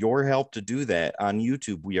need your help to do that. On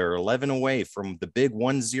YouTube, we are 11 away from the big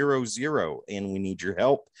 100, and we need your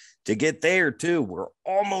help to get there too. We're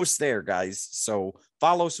almost there, guys. So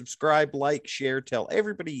follow, subscribe, like, share, tell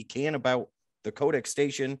everybody you can about the Kodak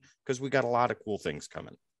Station, because we got a lot of cool things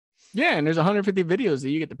coming. Yeah, and there's 150 videos that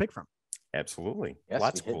you get to pick from. Absolutely. Yes,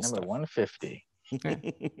 lots of cool number stuff. 150. Yeah.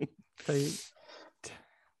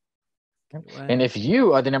 And if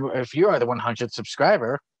you are the 100th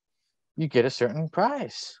subscriber, you get a certain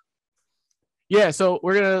prize. Yeah, so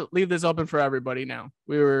we're gonna leave this open for everybody now.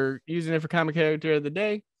 We were using it for Comic Character of the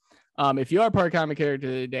Day. If you are part of Comic Character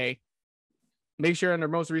of the Day, make sure on the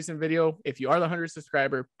most recent video, if you are the 100th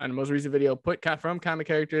subscriber on the most recent video, put from Comic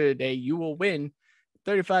Character of the Day, you will win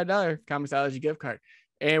 $35 Comixology gift card.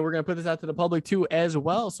 And we're gonna put this out to the public too as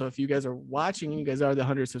well. So if you guys are watching, you guys are the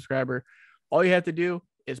 100th subscriber, all you have to do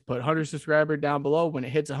is put 100 subscriber down below. When it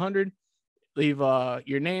hits 100, leave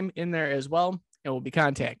your name in there as well, and we'll be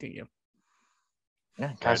contacting you.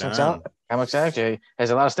 Yeah, Comixology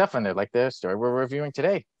has a lot of stuff in there, like the story we're reviewing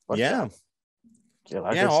today. Bloodshot.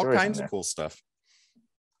 All kinds of cool stuff.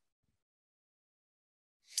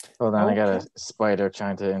 Hold on, I got a spider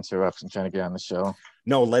trying to interrupt and trying to get on the show.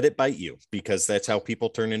 No, let it bite you, because that's how people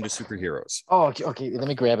turn into superheroes. Oh, okay. Let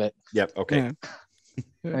me grab it. Yep. Okay. Yeah.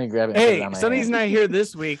 Let me grab it. Hey, Sonny's not here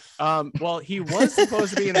this week. Well, he was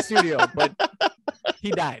supposed to be in the studio, but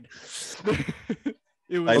he died.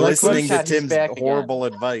 By listening to Tim's horrible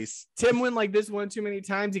advice. Tim went like this one too many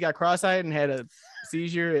times. He got cross-eyed and had a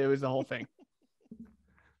seizure. It was the whole thing.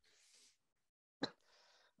 All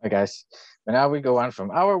right, guys. But now we go on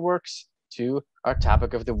from our works to our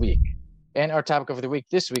topic of the week. And our topic of the week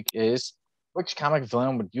this week is, which comic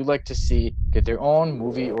villain would you like to see get their own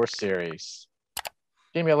movie or series?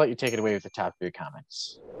 Jamie, I'll let you take it away with the top 3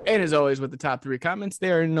 comments. And as always, with the top 3 comments,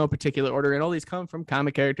 they are in no particular order, and all these come from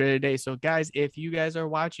Comic Character Today. So, guys, if you guys are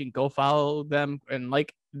watching, go follow them and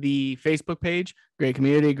like the Facebook page. Great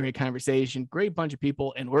community, great conversation, great bunch of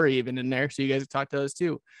people, and we're even in there, so you guys can talk to us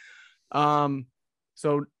too.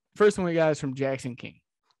 So first one we got is from Jackson King.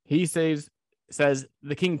 He says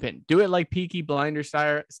the Kingpin. Do it like Peaky Blinder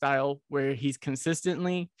style, where he's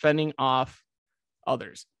consistently fending off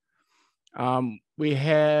others. We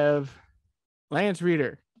have Lance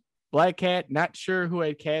Reader, Black Cat. Not sure who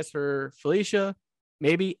I'd cast for Felicia.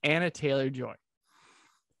 Maybe Anna Taylor-Joy.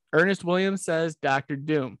 Ernest Williams says Dr.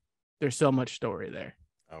 Doom. There's so much story there.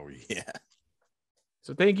 Oh yeah.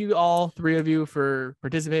 So thank you all 3 of you for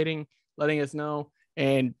participating, letting us know.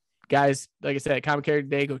 And guys, like I said, Comic Character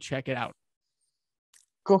Day, go check it out.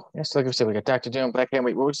 Cool. Yes, like I said, we got Dr. Doom, Black Cat.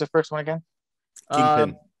 Wait, what was the first one again?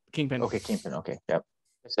 Kingpin. Kingpin. Okay, Kingpin. Okay, yep.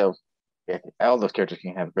 So yeah, all those characters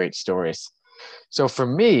can have great stories. So for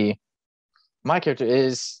me, my character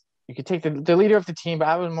is, you could take the leader of the team, but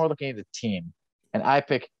I was more looking at the team. And I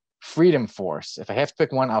pick Freedom Force. If I have to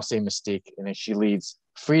pick one, I'll say Mystique. And then she leads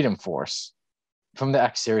Freedom Force from the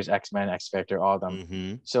X series, X-Men, X-Factor, all of them.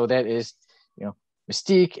 Mm-hmm. So that is,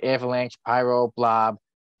 Mystique, Avalanche, Pyro, Blob,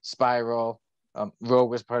 Spiral.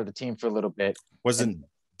 Rogue was part of the team for a little bit. Wasn't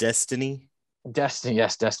Destiny Destiny.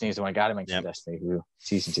 Yes, Destiny is the one. I gotta mention Destiny, who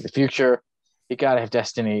sees into the future. You gotta have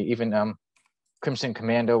Destiny. Even Crimson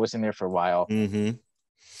Commando was in there for a while. Mm-hmm.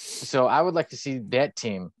 So I would like to see that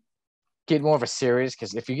team get more of a series,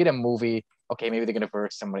 because if you get a movie, okay, maybe they're gonna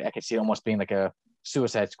verse somebody. I could see it almost being like a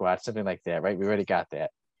Suicide Squad, something like that, right? We already got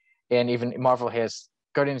that. And even Marvel has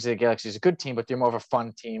Guardians of the Galaxy is a good team, but they're more of a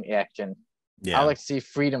fun team action. Yeah. I like to see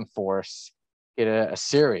Freedom Force get a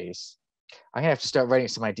series. I'm gonna have to start writing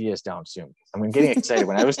some ideas down soon. I'm getting excited.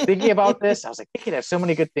 When I was thinking about this, I was like, they could have so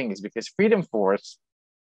many good things, because Freedom Force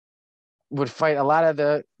would fight a lot of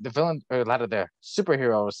the villain, or a lot of the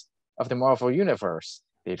superheroes of the Marvel universe.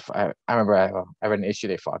 I remember I read an issue.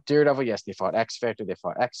 They fought Daredevil. Yes, they fought X-Factor. They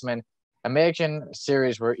fought X-Men. Imagine a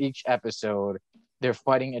series where each episode they're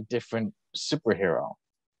fighting a different superhero.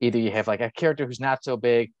 Either you have like a character who's not so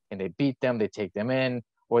big and they beat them, they take them in,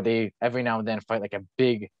 or they every now and then fight like a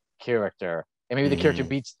big character, and maybe the character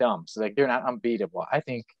beats them, so like they're not unbeatable. I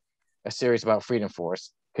think a series about Freedom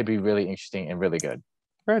Force could be really interesting and really good.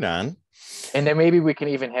 Right on. And then maybe we can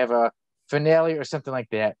even have a finale or something like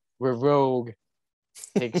that where Rogue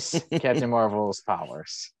takes Captain Marvel's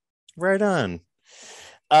powers. Right on.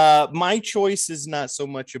 My choice is not so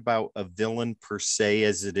much about a villain per se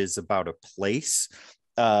as it is about a place.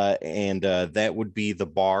 And that would be the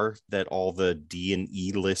bar that all the D and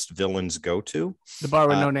E list villains go to. The bar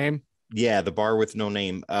with no name. Yeah, the bar with no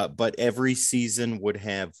name. But every season would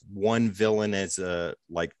have one villain as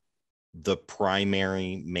the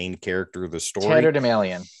primary main character of the story.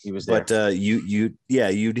 Tatterdemalion, he was there. But you'd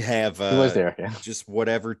have he was there. Yeah. Just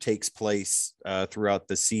whatever takes place throughout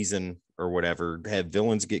the season or whatever. Have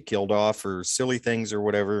villains get killed off or silly things or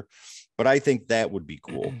whatever. But I think that would be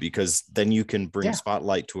cool, because then you can bring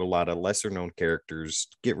spotlight to a lot of lesser known characters,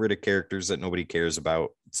 get rid of characters that nobody cares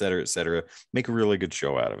about, et cetera, make a really good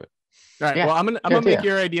show out of it. All right. Yeah. Well, I'm gonna make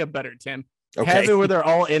your idea better, Tim. Okay. Have it where they're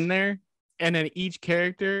all in there, and then each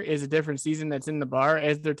character is a different season that's in the bar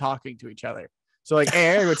as they're talking to each other. So like,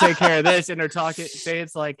 hey, I will take care of this, and they're talking. Say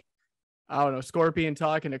it's like, I don't know, Scorpion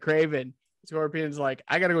talking to Kraven. Scorpion's like,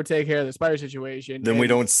 I gotta go take care of the spider situation. Then we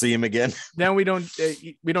don't see him again. Then we don't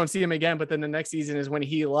see him again. But then the next season is when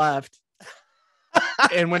he left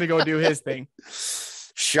and went to go do his thing.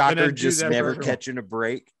 Shocker just never catching a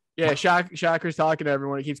break. Yeah, Shocker's talking to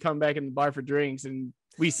everyone. He keeps coming back in the bar for drinks, and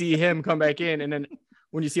we see him come back in. And then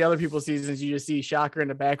when you see other people's seasons, you just see Shocker in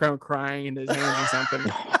the background crying in his hands or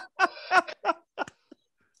something.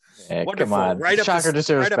 Hey, come on, Shocker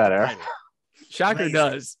deserves better. Shocker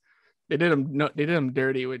does. They did him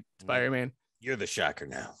dirty with Spider-Man. You're the Shocker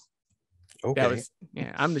now. Okay.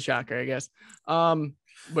 I'm the Shocker, I guess.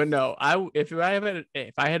 But no, if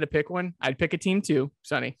I had to pick one, I'd pick a team too,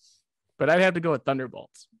 Sonny. But I'd have to go with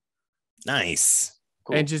Thunderbolts. Nice.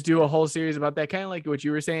 Cool. And just do a whole series about that, kind of like what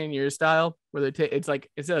you were saying, your style, where it's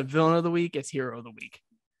like instead of villain of the week, it's hero of the week.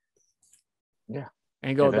 Yeah.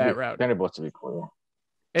 And go that route. Thunderbolts would be cool.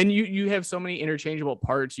 And you have so many interchangeable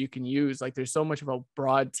parts you can use. Like there's so much of a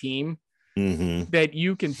broad team that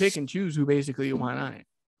you can pick and choose who basically you want on it.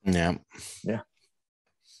 Yeah. Yeah.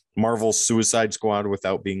 Marvel's Suicide Squad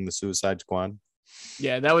without being the Suicide Squad.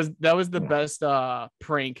 Yeah, that was the best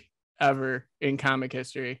prank ever in comic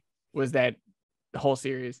history, was that the whole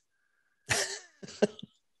series.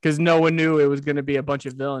 Because no one knew it was going to be a bunch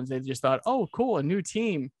of villains. They just thought, oh, cool, a new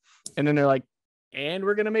team. And then they're like, and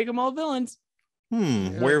we're going to make them all villains.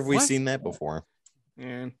 Where have we seen that before?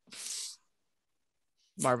 Yeah.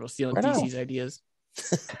 Marvel stealing DC's ideas.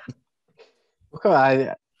 Cool.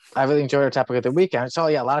 I really enjoyed our topic of the week. I saw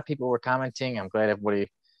a lot of people were commenting. I'm glad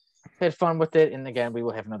everybody had fun with it. And again, we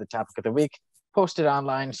will have another topic of the week posted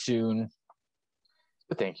online soon.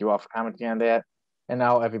 But thank you all for commenting on that. And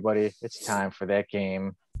now, everybody, it's time for that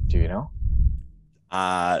game. Do you know?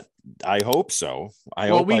 I hope so. I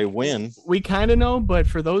hope I win. We kind of know, but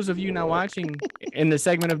for those of you now watching in the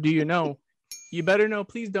segment of Do You Know, you better know.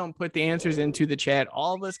 Please don't put the answers into the chat.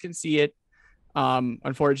 All of us can see it,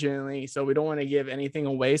 unfortunately, so we don't want to give anything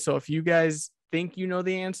away. So if you guys think you know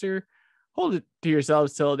the answer, hold it to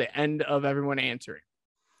yourselves till the end of everyone answering.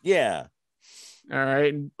 Yeah. All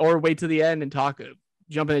right. Or wait till the end and jump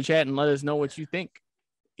in the chat and let us know what you think.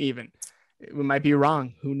 Even we might be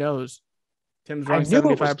wrong. Who knows? Tim's wrong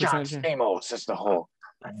 75%. That's the whole.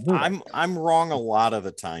 I'm wrong a lot of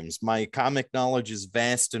the times. My comic knowledge is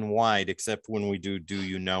vast and wide, except when we do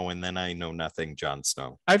you know, and then I know nothing, Jon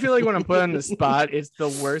Snow. I feel like when I'm put on the spot, it's the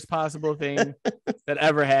worst possible thing that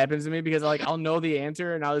ever happens to me, because I'll know the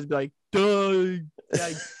answer and I'll just be like, duh.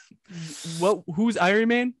 Like, what? Who's Iron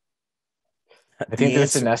Man? I think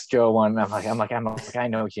that's the Sinestro one. I'm like, I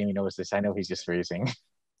know Jamie knows this. I know he's just freezing.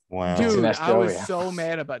 Wow. Dude, It's in I was Australia. so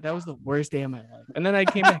mad about that. Was the worst day of my life. And then I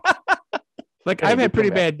came back. Like, Hey, I've had good pretty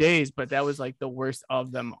comeback. bad days, but that was like the worst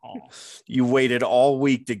of them all. You waited all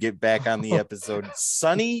week to get back on the episode.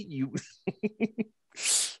 Sonny, you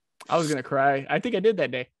I was gonna cry. I think I did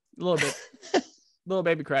that day. A little bit. Little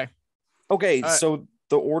baby cry. okay, All right. so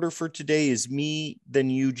the order for today is me, then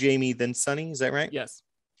you, Jamie, then Sonny. Is that right? Yes.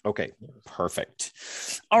 Okay, perfect.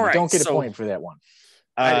 All You right. don't get a so, point for that one.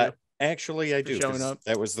 I do. Actually, I For do. showing 'Cause up.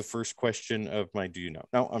 that was the first question of my do you know?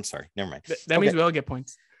 No, I'm sorry. Never mind. That means we all get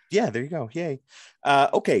points. Yeah, there you go. Yay.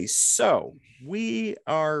 Okay, so we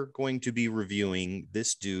are going to be reviewing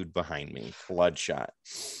this dude behind me, Bloodshot.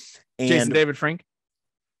 Jason And David Frank.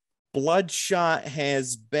 Bloodshot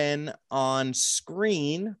has been on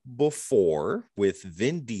screen before with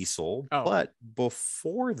Vin Diesel, Oh. but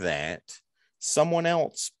before that, someone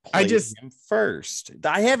else I played just- him first.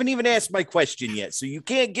 I haven't even asked my question yet, so you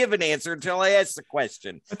can't give an answer until I ask the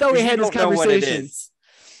question. I thought we 'Cause had you this don't know what it conversation. is.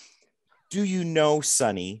 Do you know,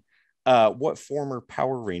 Sonny, what former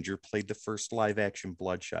Power Ranger played the first live action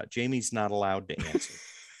Bloodshot? Jamie's not allowed to answer.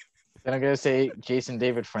 Then I'm gonna say Jason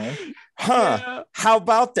David Frank. Huh? Yeah. How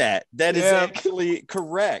about that? That is Yeah. actually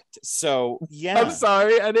correct. So yeah. I'm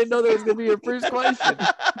sorry. I didn't know that was gonna be your first question.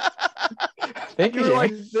 Thank You you, were like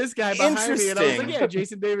Jamie. this guy behind me, and I was like, Interesting. "Yeah,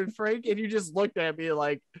 Jason David Frank," and you just looked at me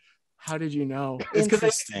like, "How did you know?" It's because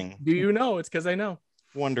Interesting. do you know? It's because I know.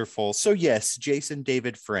 Wonderful. So yes, Jason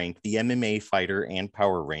David Frank, the MMA fighter and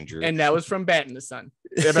Power Ranger. And that was from Bat in the Sun.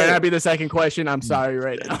 It better not be the second question. I'm sorry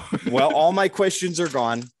right now. Well, all my questions are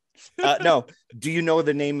gone. No. Do you know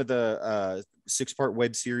the name of the 6-part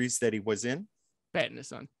web series that he was in? Bat in the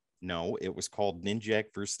Sun. No, it was called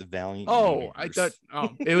Ninjak versus the Valiant. Oh, I Universe. thought.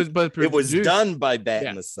 Oh, it was but It was produced. done by Bat Yeah.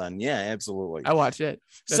 in the Sun. Yeah, absolutely. I watched it.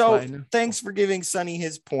 That's why I So know. thanks for giving Sonny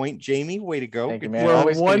his point, Jamie. Way to go. Thank you, Good man. We're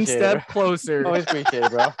Always one appreciate step it. closer Always appreciate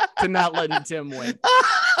it, bro. to not letting Tim win.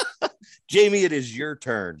 Jamie, it is your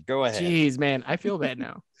turn. Go ahead. Jeez, man, I feel bad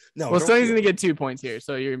now. No, Well, don't Sonny's feel gonna get 2 points here,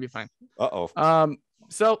 so you're gonna be fine. Uh-oh.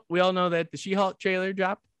 So we all know that the She-Hulk trailer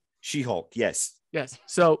dropped. She-Hulk. Yes. Yes.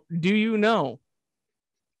 So do you know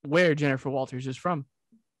where Jennifer Walters is from?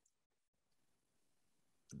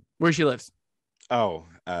 Where she lives? Oh,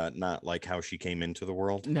 not like how she came into the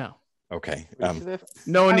world. No. Okay.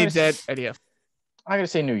 No one I'm needs gonna that idea. I'm gonna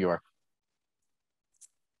say New York.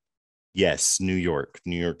 Yes, New York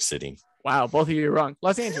City. Wow, both of you are wrong.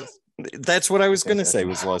 Los Angeles. That's what I was gonna say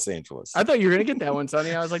was Los Angeles. I thought you were gonna get that one,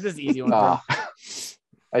 Sonny. I was like, this is an easy one. for him.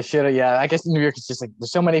 I should have. Yeah, I guess New York is just like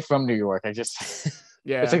there's so many from New York.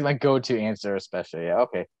 Yeah. It's like my go-to answer, especially. Yeah.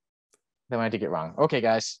 Okay. Then I did get wrong. Okay,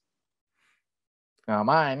 guys. Now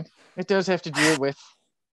mine. It does have to do with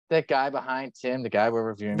that guy behind Tim, the guy we're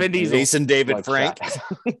reviewing. Vin Diesel. Jason David Frank.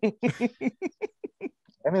 Bloodshot.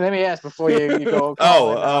 Let me ask before you go.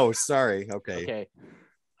 call it out. Oh, sorry. Okay. Okay.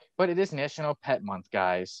 But it is National Pet Month,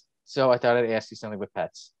 guys. So I thought I'd ask you something with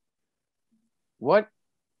pets. What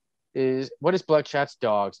is Bloodshot's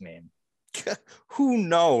dog's name? Who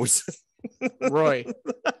knows? Roy.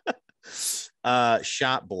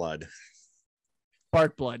 Shot blood.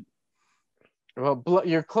 Bark blood. Well,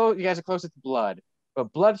 you're close. You guys are close to Blood,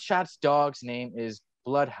 but Bloodshot's dog's name is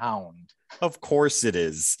Bloodhound. Of course it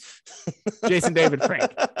is. Jason David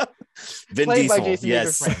Frank. Vin Played by Diesel. Jason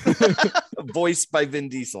Yes. David Frank. Voiced by Vin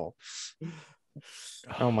Diesel.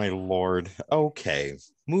 Oh my lord. Okay.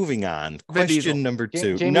 Moving on. Vin Diesel. Question number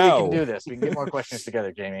 2. Jamie, no. we can do this. We can get more questions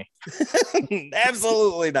together, Jamie.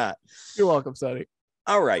 Absolutely not. You're welcome, Sonny.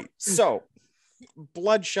 All right. So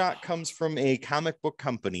Bloodshot comes from a comic book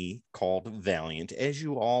company called Valiant, as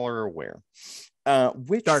you all are aware.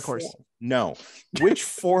 Which Dark Horse. No. Which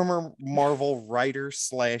former Marvel writer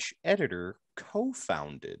 / editor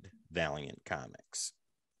co-founded Valiant Comics?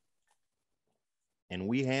 And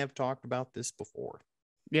we have talked about this before.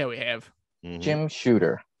 Yeah, we have. Mhm. Jim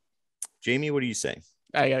Shooter. Jamie, what do you say?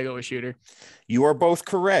 I gotta go with Shooter. You are both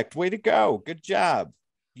correct. Way to go. Good job.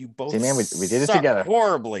 You both See, man, we did it suck together.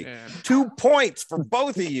 horribly. Yeah. 2 points for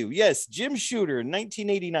both of you. Yes, Jim Shooter,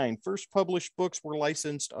 1989. First published books were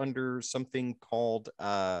licensed under something called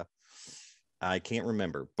I can't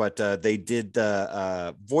remember, but they did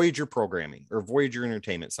Voyager programming or Voyager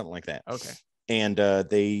Entertainment, something like that. Okay. And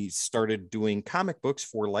they started doing comic books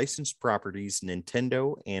for licensed properties,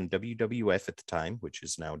 Nintendo and WWF at the time, which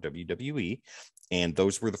is now WWE. And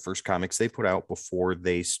those were the first comics they put out before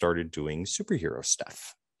they started doing superhero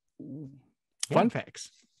stuff. Fun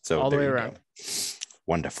facts. So All the there way you around. go.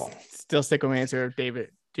 Wonderful. Still stick with my answer of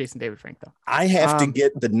Jason David Frank, though. I have to Um,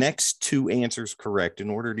 get the next 2 answers correct in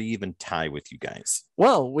order to even tie with you guys.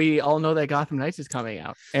 Well, we all know that Gotham Knights is coming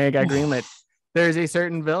out and it got greenlit. There's a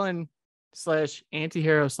certain villain slash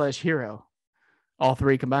anti-hero slash hero, all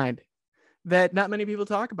three combined, that not many people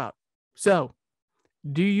talk about. So,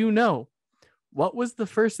 do you know what was the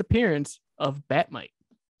first appearance of Batmite?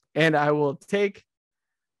 And I will take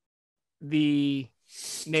the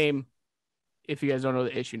name if you guys don't know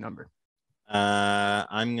the issue number.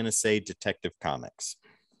 I'm gonna say Detective Comics.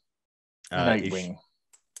 Nightwing.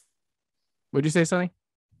 What'd you say, Sonny?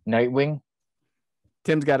 Nightwing.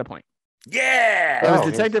 Tim's got a point. Yeah. It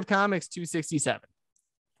was Detective Comics 267.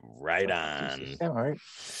 Right on. All right.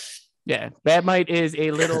 Yeah, Batmite is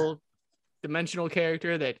a little dimensional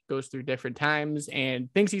character that goes through different times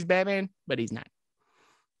and thinks he's Batman, but he's not.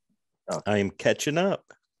 I am catching up.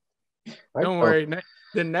 Right. Don't worry.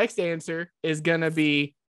 The next answer is gonna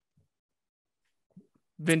be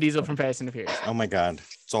Vin Diesel from Fast and the Furious. Oh my God,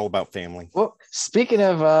 it's all about family. Well, speaking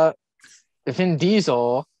of Vin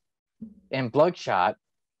Diesel and Bloodshot,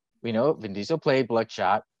 we know Vin Diesel played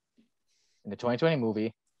Bloodshot in the 2020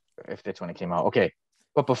 movie, if that's when it came out. Okay.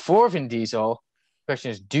 But before Vin Diesel, the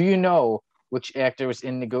question is, do you know which actor was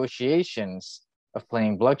in negotiations of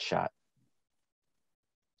playing Bloodshot?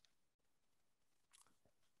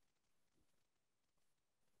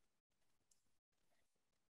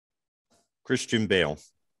 Christian Bale.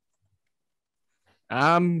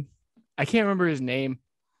 I can't remember his name.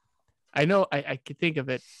 I know I could think of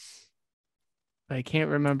it, but I can't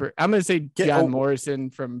remember. I'm gonna say John Morrison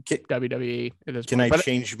from WWE. At this Can point. I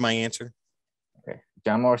change my answer? Okay,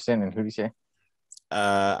 John Morrison, and who do you say?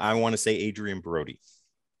 I want to say Adrian Brody.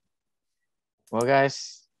 Well,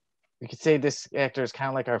 guys, we could say this actor is kind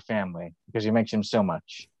of like our family because you mentioned him so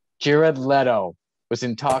much. Jared Leto was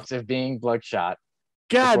in talks of being Bloodshot.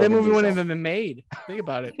 God, that movie wouldn't even been made. Think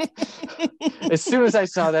about it. As soon as I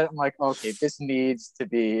saw that, I'm like, okay, this needs to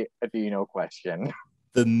be a do you know question.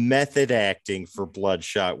 The method acting for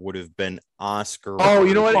Bloodshot would have been Oscar. Oh,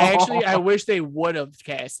 you know what? Actually, I wish they would have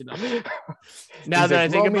casted him. Now that I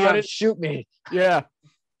think about it, shoot me. Yeah,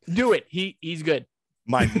 do it. He's good.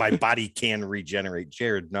 My body can regenerate.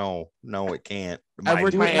 Jared, no, it can't. I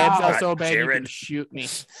worked my abs out so bad Jared. You can shoot me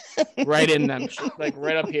right in them, like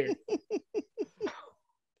right up here.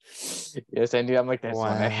 Yes, I knew. I'm like, that's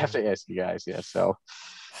one I have to ask you guys. Yeah, so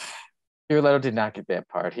Jared Leto did not get that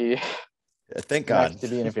part. He thank God to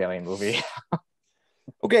be in a Alien movie.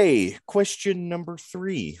 Okay, question number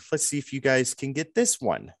 3. Let's see if you guys can get this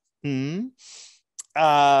one. Many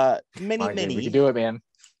we can do it, man.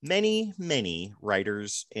 Many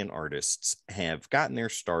writers and artists have gotten their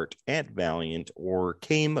start at Valiant or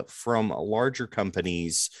came from larger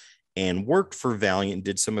companies and worked for Valiant,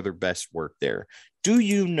 did some of their best work there. Do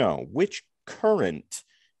you know which current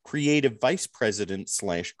creative vice president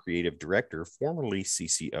 / creative director, formerly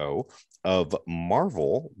CCO of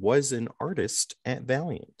Marvel, was an artist at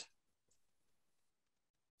Valiant?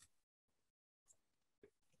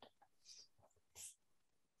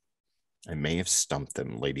 I may have stumped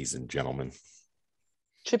them, ladies and gentlemen.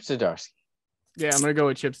 Chip Zdarsky. Yeah, I'm gonna go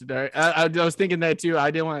with Chip Zdarsky. I was thinking that too.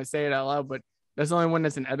 I didn't want to say it out loud, but that's the only one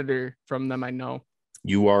that's an editor from them I know.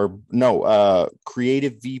 You are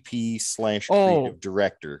creative VP / creative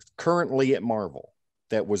director currently at Marvel.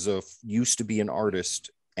 That was used to be an artist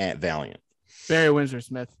at Valiant. Barry Windsor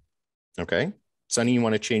Smith. Okay, Sonny, you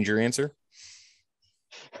want to change your answer?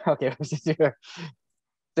 Okay, since you're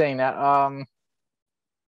saying that,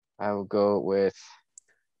 I will go with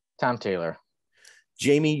Tom Taylor.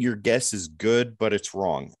 Jamie, your guess is good, but it's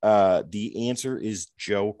wrong. The answer is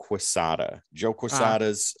Joe Quesada. Joe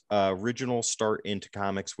Quesada's original start into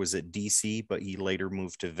comics was at DC, but he later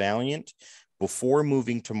moved to Valiant before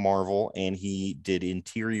moving to Marvel, and he did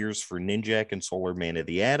interiors for Ninjak and Solar Man of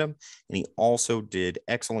the Atom, and he also did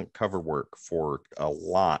excellent cover work for a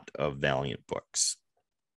lot of Valiant books.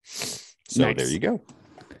 So nice. There you go.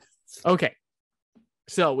 Okay.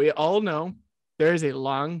 So we all know there is a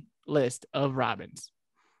long list of Robins.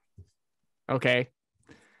 Okay.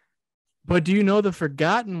 But do you know the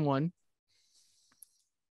forgotten one?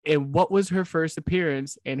 And what was her first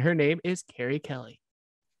appearance? And her name is Carrie Kelly.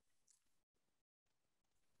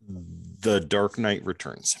 The Dark Knight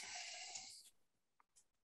Returns.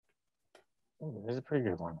 Oh, that's a pretty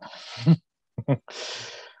good one.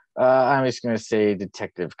 I'm just going to say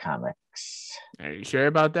Detective Comics. Are you sure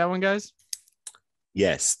about that one, guys?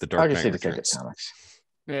 Yes, the Dark Knight Returns. Detective Comics.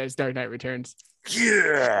 Yeah, it's Dark Knight Returns.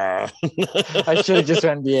 Yeah. I should have just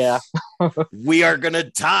went, yeah. We are going to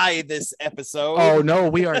tie this episode. Oh, no,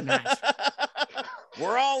 we are not.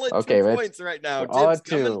 We're all at 2 points right now. Tim's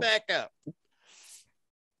coming back up.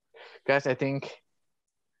 Guys, I think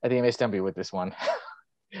I may stump you with this one.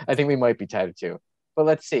 I think we might be tied at 2. But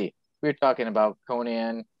let's see. We were talking about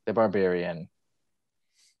Conan the Barbarian.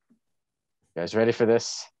 You guys ready for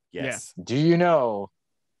this? Yes. Do you know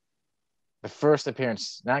the first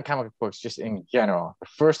appearance, not comic books, just in general, the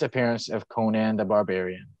first appearance of Conan the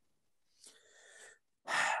Barbarian?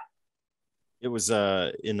 It was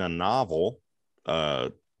in a novel.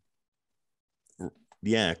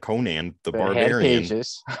 Yeah, Conan the That had Barbarian.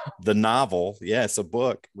 pages. The novel, yes, a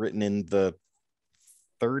book written in the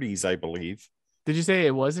 30s, I believe. Did you say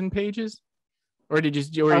it was in pages? Or did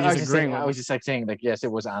you or are you just agreeing with I me? was just like saying, like, yes,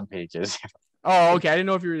 it was on pages. Oh, okay. I didn't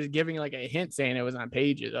know if you were giving like a hint saying it was on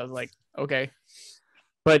pages. I was like, okay.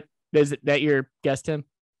 But is that your guess, Tim?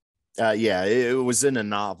 Yeah, it was in a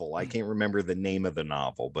novel. I can't remember the name of the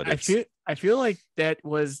novel, but I feel like that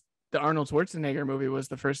was the Arnold Schwarzenegger movie was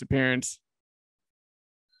the first appearance.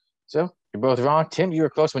 So you're both wrong. Tim, you were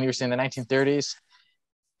close when you were saying the 1930s.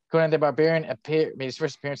 Conan the Barbarian made his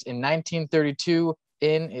first appearance in 1932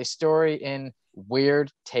 in a story in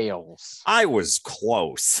Weird Tales. I was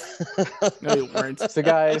close. No, you weren't. So,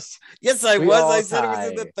 guys. Yes, I was. I said it was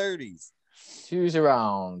in the 30s. Two's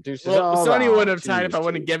around. Well, Sonny would have tied if I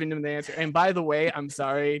wouldn't have given him the answer. And by the way, I'm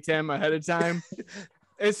sorry, Tim, ahead of time.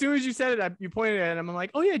 As soon as you said it, you pointed at him. I'm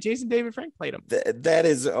like, oh, yeah, Jason David Frank played him. That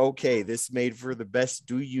is okay. This made for the best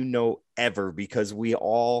Do You Know ever because we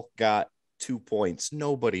all got 2 points.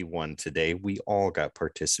 Nobody won today. We all got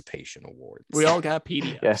participation awards. We all got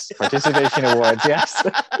PDFs. Yes, participation awards. Yes.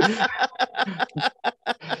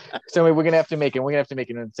 So we're gonna have to make it. We're gonna have to make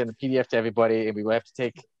it and send a PDF to everybody, and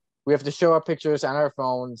we have to show our pictures on our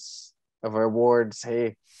phones of our awards.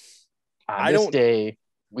 Hey, on this day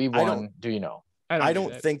we won. Do you know? I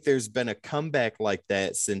don't think there's been a comeback like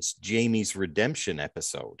that since Jamie's redemption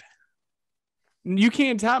episode. You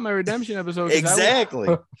can't top my redemption episode.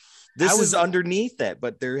 Exactly. This is underneath that,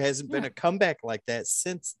 but there hasn't been a comeback like that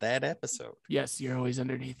since that episode. Yes, you're always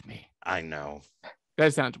underneath me. I know.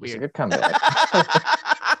 That sounds weird. It's a good comeback.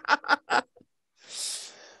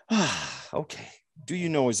 Okay. Do you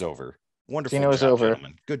know is over? Wonderful. Do you know is over?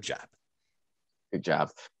 Gentlemen. Good job. Good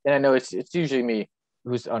job. And I know it's usually me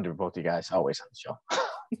who's under both you guys, always on the show.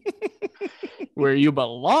 Where you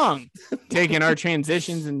belong, taking our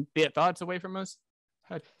transitions and thoughts away from us.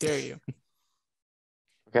 How dare you?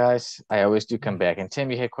 Guys, I always do come back. And Tim,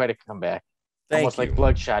 you had quite a comeback. Almost like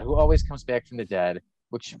Bloodshot, who always comes back from the dead,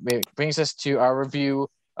 which brings us to our review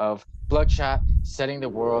of Bloodshot setting the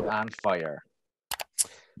world on fire.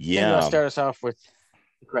 Yeah. Start us off with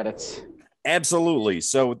the credits. Absolutely.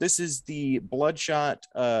 So this is the Bloodshot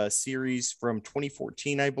series from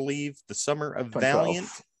 2014, I believe, the summer of Valiant.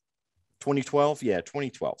 2012. Yeah,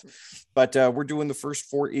 2012. But we're doing the first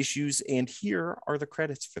 4 issues, and here are the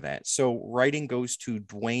credits for that. So writing goes to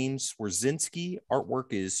Dwayne Swarzinski.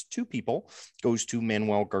 Artwork is 2 people. Goes to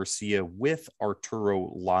Manuel Garcia with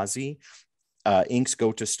Arturo Lazzi. Inks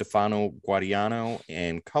go to Stefano Guadiano,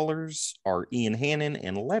 and colors are Ian Hannon,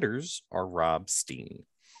 and letters are Rob Steen.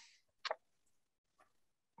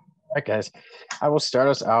 All right, guys. I will start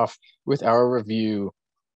us off with our review.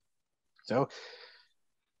 So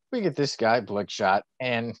we get this guy, Bloodshot,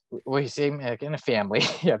 and we see him like in a family.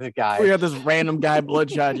 Yeah, the guy. We got this random guy,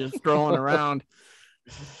 Bloodshot, just strolling around.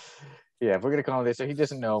 Yeah, we're gonna call him this. So he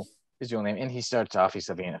doesn't know his real name, and he starts off. He's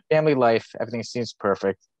living in a family life. Everything seems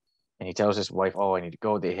perfect, and he tells his wife, "Oh, I need to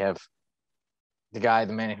go. They have the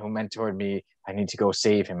man who mentored me. I need to go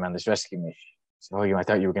save him on this rescue mission." So, I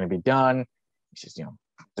thought you were gonna be done. He says,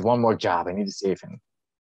 there's one more job. I need to save him.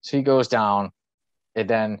 So he goes down, and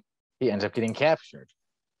then he ends up getting captured.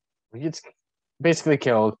 He gets basically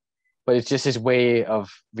killed, but it's just his way of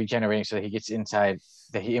regenerating so that he gets inside,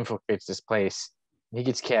 that he infiltrates this place. He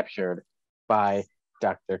gets captured by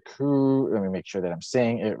Dr. Let me make sure that I'm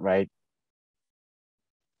saying it right.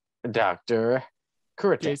 Dr.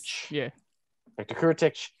 Kuratich. Yeah. Dr.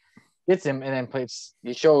 Kuratich gets him and then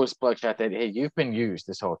he shows Bloodshot that, hey, you've been used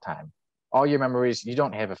this whole time. All your memories, you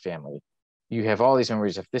don't have a family. You have all these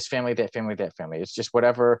memories of this family, that family, that family. It's just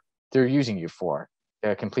whatever they're using you for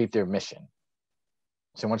to complete their mission.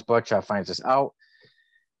 So once Bloodshot finds this out,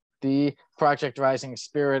 the Project Rising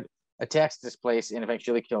Spirit attacks this place and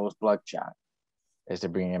eventually kills Bloodshot. As they're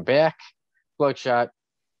bringing him back, Bloodshot,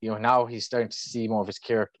 now he's starting to see more of his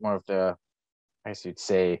character, more of the, I guess you'd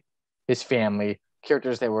say, his family,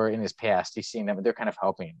 characters that were in his past. He's seeing them, and they're kind of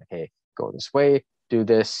helping him. Hey, go this way, do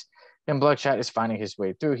this. And Bloodshot is finding his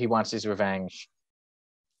way through. He wants his revenge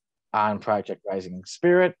on Project Rising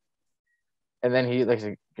Spirit. And then he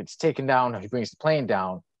gets taken down. He brings the plane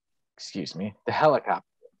down. Excuse me. The helicopter.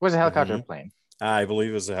 Was a helicopter or plane? I believe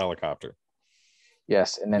it was a helicopter.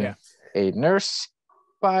 Yes. And then a nurse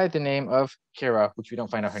by the name of Kira, which we don't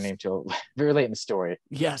find out her name till very late in the story.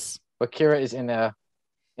 Yes. But Kira is in an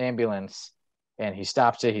ambulance, and he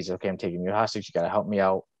stops it. He's okay. I'm taking you hostage. You got to help me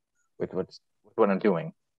out with what I'm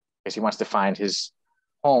doing, because he wants to find his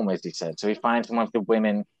home, as he said. So he finds one of the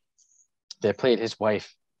women that played his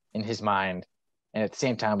wife in his mind, and at the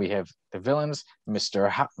same time we have the villains,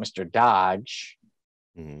 Mr. Dodge,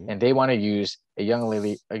 and they want to use a young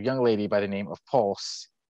lady by the name of Pulse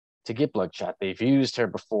to get Bloodshot. They've used her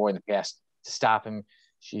before in the past to stop him.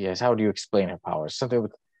 She has, how do you explain her powers? Something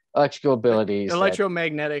with electrical abilities.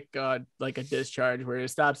 Electromagnetic, like a discharge where it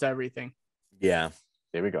stops everything. Yeah.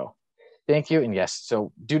 There we go. Thank you. And yes,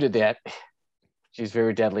 so due to that, she's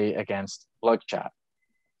very deadly against Bloodshot.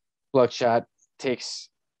 Bloodshot takes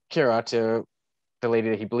Kira to the lady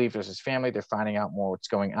that he believed was his family. They're finding out more what's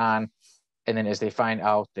going on. And then as they find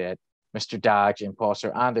out that Mr. Dodge and Pulse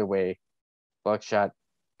are on their way, Bloodshot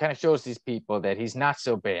kind of shows these people that he's not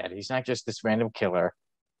so bad. He's not just this random killer.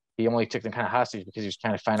 He only took them kind of hostage because he was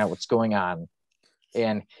trying to find out what's going on.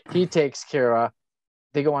 And he takes Kira.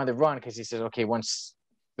 They go on the run because he says, okay, once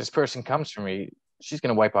this person comes for me, she's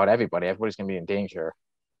going to wipe out everybody. Everybody's going to be in danger.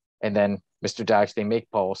 And then Mr. Dodge, they make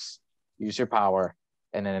Pulse use her power,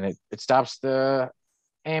 and then it stops the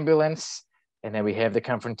ambulance, and then we have the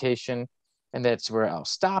confrontation, and that's where I'll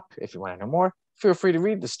stop. If you want to know more, feel free to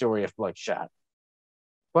read the story of Bloodshot.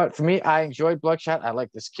 But for me, I enjoyed Bloodshot. I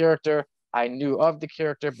like this character. I knew of the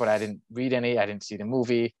character, but I didn't read any. I didn't see the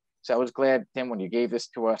movie. So I was glad, Tim, when you gave this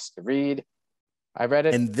to us to read, I read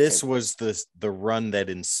it. And this was the run that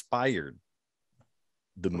inspired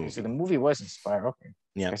the movie. So the movie was inspired. Okay.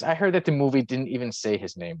 Yeah. Because I heard that the movie didn't even say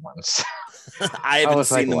his name once. I haven't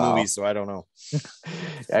seen the movie, so I don't know.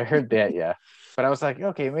 I heard that, yeah. But I was like,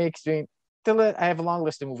 okay, it makes me... I have a long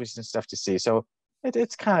list of movies and stuff to see. So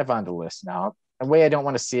it's kind of on the list now. The way I don't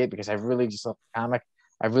want to see it because I really just love the comic.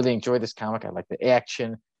 I really enjoyed this comic. I like the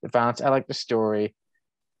action, the violence. I like the story.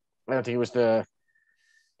 I don't think it was the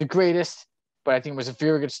greatest, but I think it was a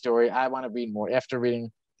very good story. I want to read more. After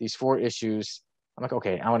reading these 4 issues, I'm like,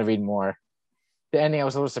 okay, I want to read more. The ending, I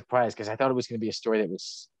was a little surprised because I thought it was going to be a story that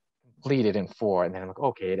was completed in 4. And then I'm like,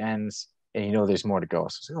 okay, it ends, and there's more to go.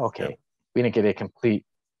 So I was like, okay, we didn't get a complete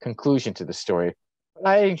conclusion to the story. But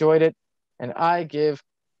I enjoyed it, and I give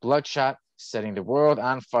Bloodshot Setting the World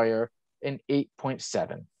on Fire an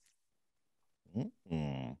 8.7.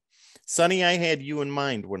 Sonny, I had you in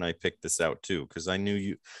mind when I picked this out too, because I knew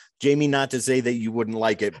you, Jamie, not to say that you wouldn't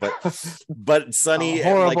like it, but Sonny,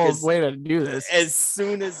 horrible way to do this. As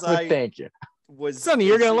soon as thank you. Sonny,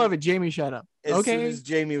 you're gonna love it. Jamie, shut up. As soon as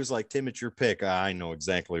Jamie was like, Tim, it's your pick. I know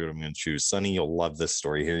exactly what I'm going to choose. Sonny, you'll love this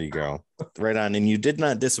story. Here you go. Right on. And you did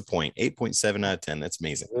not disappoint. 8.7 out of 10. That's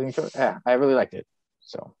amazing. Yeah, I really liked it.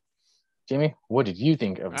 So, Jamie, what did you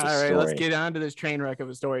think of this story? All right, let's get on to this train wreck of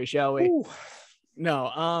a story, shall we? Ooh.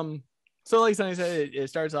 No. So like Sonny said, it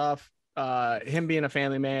starts off him being a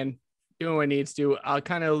family man, doing what he needs to. I'll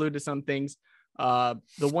kind of allude to some things. The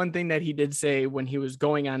one thing that he did say when he was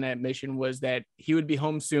going on that mission was that he would be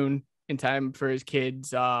home soon in time for his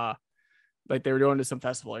kids. Like they were going to some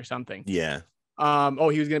festival or something. Yeah. He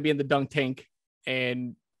was going to be in the dunk tank,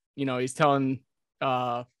 and he's telling,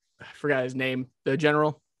 I forgot his name, the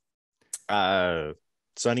general.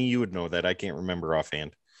 Sonny, you would know that. I can't remember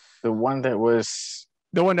offhand. The one that was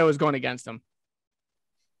going against him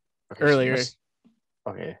earlier.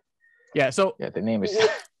 Okay. Yeah. So yeah, the name is.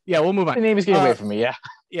 Yeah, we'll move on. The name is getting away from me. Yeah.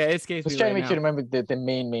 Yeah, it's getting. Let's try to make sure to remember the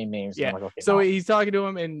main names. Yeah. Like, okay, so he's talking to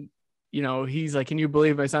him, and he's like, "Can you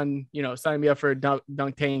believe my son? Signing me up for a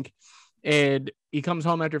dunk tank?" And he comes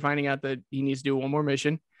home after finding out that he needs to do one more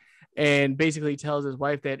mission, and basically tells his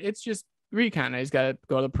wife that it's just recon. He's got to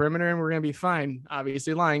go to the perimeter, and we're gonna be fine.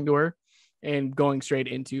 Obviously, lying to her, and going straight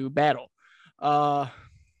into battle.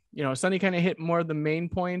 Sonny kind of hit more of the main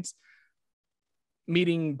points.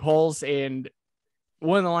 Meeting Pulse, and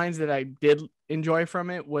one of the lines that I did enjoy from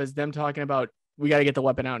it was them talking about, we got to get the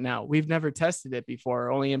weapon out now. We've never tested it before,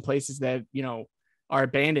 only in places that, are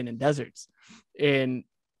abandoned in deserts. And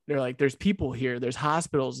they're like, there's people here, there's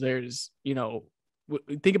hospitals, there's,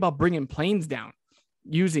 think about bringing planes down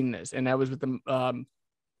using this. And that was with the,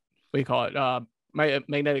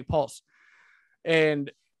 magnetic pulse.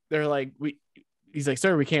 And they're like, he's like,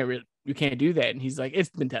 sir, we can't do that. And he's like, it's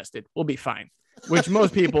been tested. We'll be fine. Which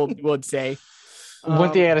most people would say.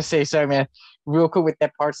 One thing I gotta say, sorry, man, real quick with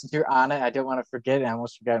that part, since you're on it, I don't want to forget. I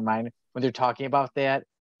almost forgot mine when they're talking about that,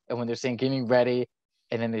 and when they're saying getting ready,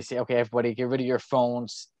 and then they say, "Okay, everybody, get rid of your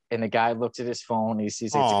phones." And the guy looks at his phone. He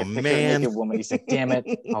sees it's like a picture of a naked woman. He's like, "Damn it!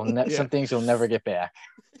 Some things you'll never get back."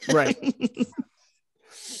 Right.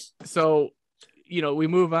 So, we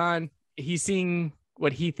move on. He's seeing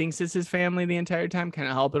what he thinks is his family the entire time, kind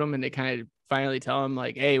of helping him, and they kind of finally tell him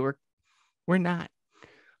like, "Hey, we're not."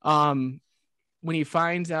 when he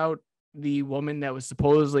finds out the woman that was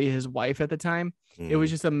supposedly his wife at the time, it was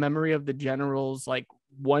just a memory of the general's like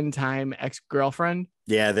one-time ex-girlfriend.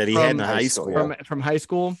 Yeah, that he had in high school, school. From high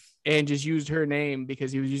school, and just used her name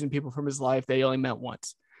because he was using people from his life that he only met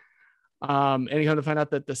once. And he come to find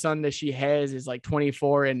out that the son that she has is like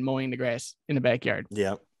 24 and mowing the grass in the backyard.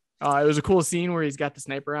 Yeah. It was a cool scene where he's got the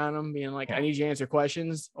sniper on him being like, I need you to answer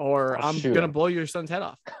questions or I'm going to blow your son's head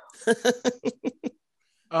off.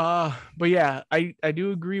 But yeah, I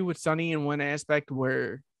do agree with Sonny in one aspect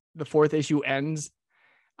where the fourth issue ends.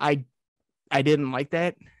 I didn't like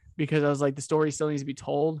that because I was like, the story still needs to be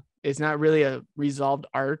told. It's not really a resolved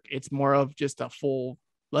arc. It's more of just a full,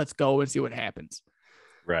 let's go and see what happens.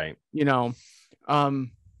 Right. You know,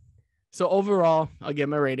 so overall, I'll give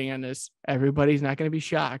my rating on this. Everybody's not going to be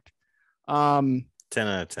shocked. 10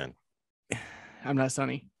 out of 10. I'm not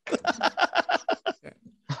Sonny.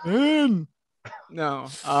 No.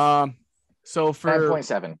 So for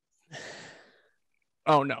 9.7.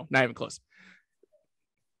 Oh no, not even close.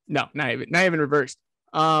 No, not even reversed.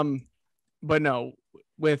 But no,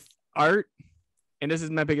 with art, and this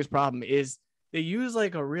is my biggest problem, is they use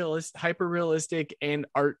like a hyper realistic and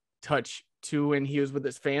art touch to when he was with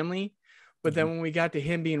his family. But then when we got to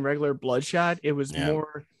him being regular Bloodshot, it was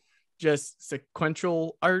more just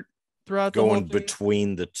sequential art throughout the whole going thing.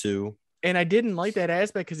 Between the two. And I didn't like that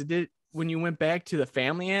aspect because it did, when you went back to the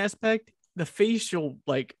family aspect, the facial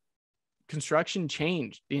like construction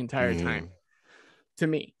changed the entire time to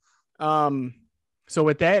me. So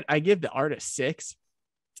with that, I give the art a 6.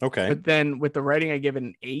 Okay. But then with the writing, I give it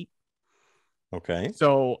an 8. Okay.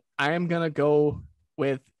 So I am gonna go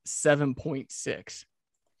with 7.6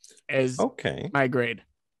 as my grade.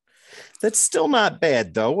 That's still not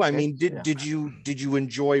bad though. I mean, did you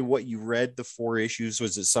enjoy what you read, the 4 issues?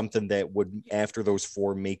 Was it something that would, after those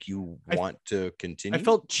 4, make you want to continue? I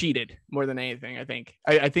felt cheated more than anything. I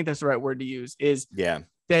think that's the right word to use, is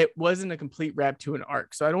that wasn't a complete wrap to an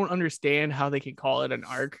arc. So I don't understand how they can call it an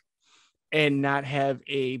arc and not have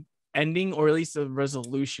a ending or at least a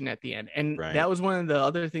resolution at the end. And that was one of the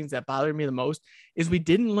other things that bothered me the most, is we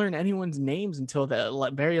didn't learn anyone's names until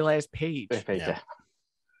the very last page.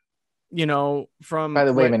 You know, from, by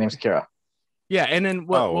the way, my name's Kira. Yeah, and then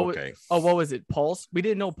what was it? Pulse? We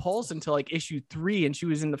didn't know Pulse until like issue 3, and she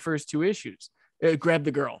was in the first 2 issues. Grab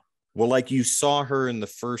the girl. Well, like you saw her in the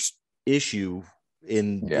first issue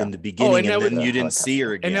in the beginning, and then you didn't see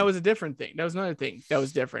her again. And that was a different thing. That was another thing that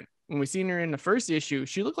was different. When we seen her in the first issue,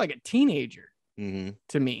 she looked like a teenager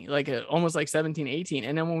to me, like almost like 17, 18.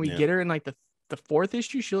 And then when we get her in like the 4th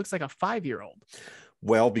issue, she looks like a 5-year-old.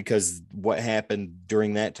 Well, because what happened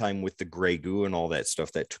during that time with the gray goo and all that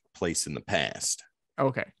stuff that took place in the past.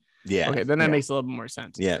 Okay. Yeah. Okay. Then that makes a little bit more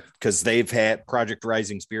sense. Yeah. Because they've had Project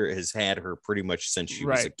Rising Spirit has had her pretty much since she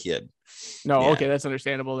was a kid. No. Okay. That's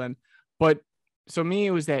understandable then. But so me,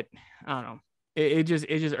 it was that, I don't know. It just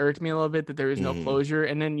irked me a little bit that there is no closure.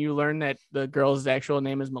 And then you learn that the girl's actual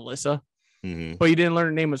name is Melissa. But you didn't learn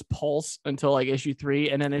her name was Pulse until like issue 3.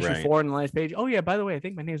 And then issue 4 on the last page. Oh yeah, by the way, I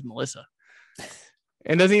think my name is Melissa.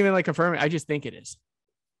 And doesn't even like confirm it. I just think it is.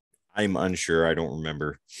 I'm unsure. I don't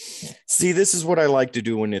remember. See, this is what I like to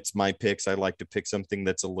do when it's my picks. I like to pick something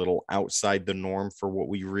that's a little outside the norm for what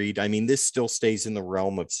we read. I mean, this still stays in the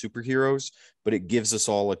realm of superheroes, but it gives us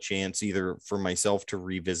all a chance, either for myself to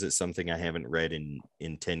revisit something I haven't read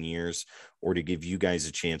in 10 years, or to give you guys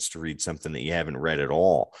a chance to read something that you haven't read at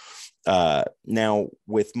all. Now,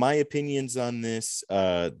 with my opinions on this,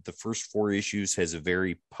 the first 4 issues has a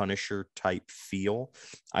very Punisher type feel.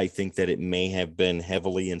 I think that it may have been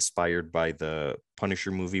heavily inspired by the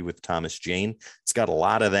Punisher movie with Thomas Jane. It's got a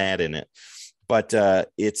lot of that in it, but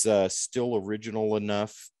it's still original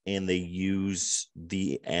enough, and they use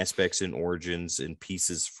the aspects and origins and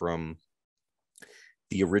pieces from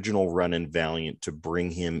the original run in Valiant to bring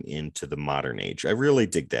him into the modern age. I really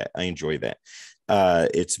dig that. I enjoy that.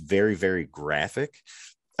 It's very, very graphic.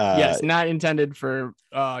 Yes, not intended for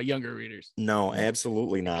younger readers. No,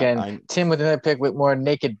 absolutely not. Tim with another pick with more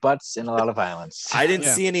naked butts and a lot of violence. I didn't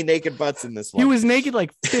see any naked butts in this one. He was naked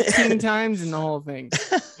like 15 times in the whole thing.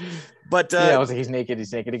 But I was like, he's naked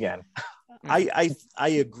again. I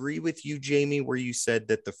agree with you, Jamie, where you said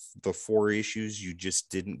that the 4 issues you just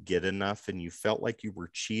didn't get enough and you felt like you were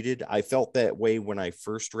cheated. I felt that way when I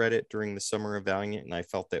first read it during the Summer of Valiant, and I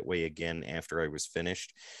felt that way again after I was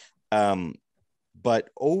finished. But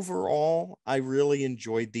overall, I really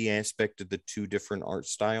enjoyed the aspect of the 2 different art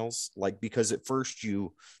styles, like, because at first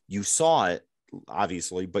you saw it,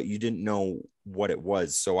 obviously, but you didn't know what it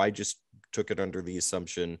was. So I just took it under the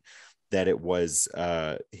assumption that it was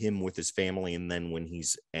him with his family, and then when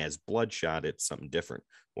he's as Bloodshot, it's something different.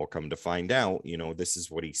 Well, come to find out, this is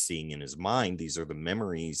what he's seeing in his mind. These are the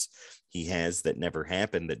memories he has that never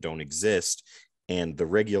happened, that don't exist. And the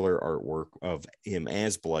regular artwork of him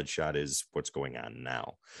as Bloodshot is what's going on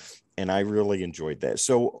now. And I really enjoyed that.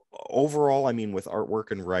 So overall, I mean, with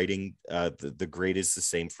artwork and writing, the grade is the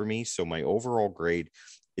same for me. So my overall grade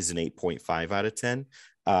is an 8.5 out of 10.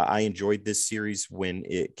 I enjoyed this series when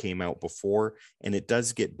it came out before, and it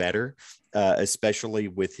does get better, especially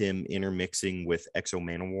with him intermixing with Exo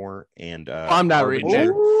Manowar and I'm not reading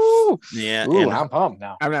that. Yeah, Ooh, I'm pumped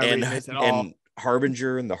now. I'm not reading this at all. And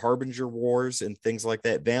Harbinger and the Harbinger Wars and things like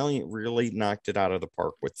that. Valiant really knocked it out of the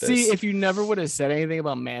park with this. See, if you never would have said anything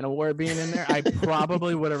about Manowar being in there, I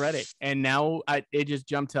probably would have read it. And now it just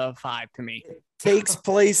jumped to a 5 to me. Takes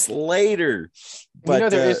place later, but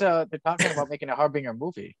they're talking about making a Harbinger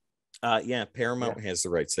movie. Yeah, Paramount has the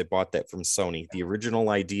rights. They bought that from Sony. The original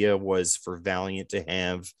idea was for Valiant to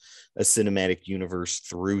have a cinematic universe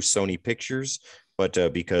through Sony Pictures,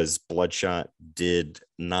 but because Bloodshot did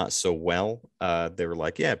not so well, they were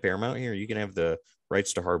like, "Yeah, Paramount, here you can have the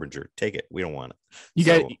rights to Harbinger. Take it. We don't want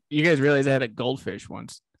it." You guys realize I had a goldfish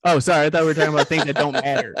once? Oh, sorry, I thought we were talking about things that don't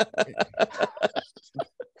matter.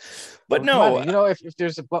 But no, if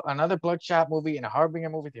there's another Bloodshot movie and a Harbinger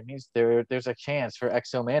movie, that means there's a chance for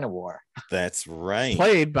Exo Manowar. That's right.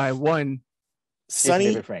 Played by one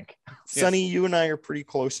Sonny. Frank. Sonny, you and I are pretty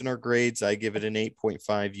close in our grades. I give it an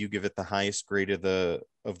 8.5. You give it the highest grade of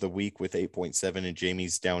the week with 8.7, and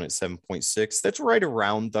Jamie's down at 7.6. That's right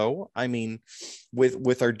around, though. I mean,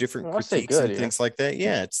 with our different critiques and things like that.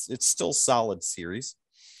 Yeah, it's still solid series.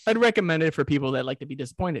 I'd recommend it for people that like to be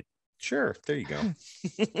disappointed. Sure, there you go.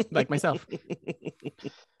 Like myself.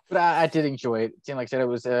 But I did enjoy it. Like I said, it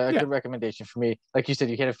was a good recommendation for me. Like you said,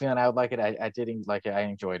 you had a feeling I would like it. I did like it. I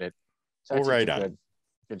enjoyed it. So well, right on.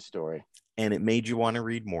 Good story. And it made you want to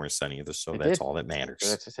read more, Sonny. So that's all that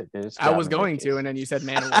matters. I was going to, and then you said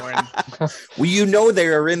Manowar. Well, they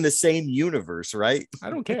are in the same universe, right? I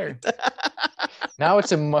don't care. Now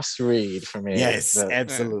it's a must read for me. Yes,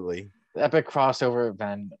 absolutely. The epic crossover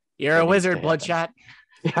event. You're a wizard, Bloodshot.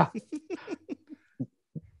 Yeah.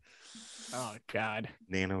 Oh God.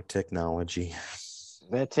 Nanotechnology.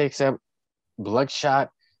 That takes up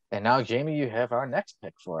Bloodshot. And now, Jamie, you have our next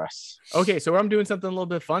pick for us. Okay, so I'm doing something a little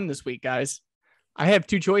bit fun this week, guys. I have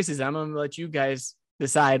 2 choices. I'm gonna let you guys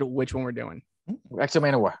decide which one we're doing. Exo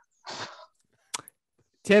Manowar.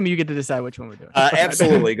 Tim, you get to decide which one we're doing.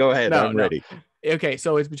 Absolutely. Go ahead. I'm ready. Okay,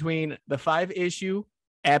 so it's between the 5-issue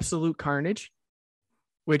Absolute Carnage,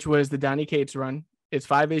 which was the Donny Cates run. It's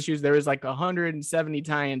 5 issues. There is like 170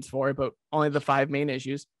 tie-ins for it, but only the 5 main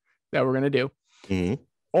issues that we're going to do. Mm-hmm.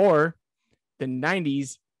 Or the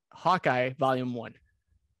 90s Hawkeye Volume 1.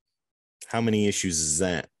 How many issues is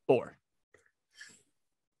that? 4.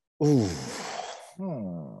 Ooh.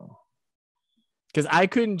 Because I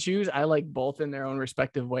couldn't choose. I like both in their own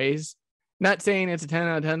respective ways. Not saying it's a 10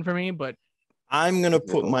 out of 10 for me, but I'm going to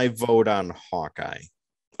put my vote on Hawkeye.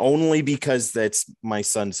 Only because that's my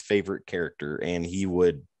son's favorite character, and he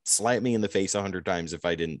would slap me in the face 100 times if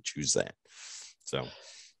I didn't choose that. So,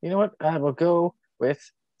 you know what? I will go with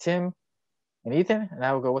Tim and Ethan, and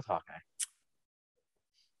I will go with Hawkeye.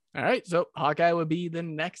 All right. So Hawkeye would be the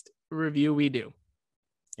next review we do.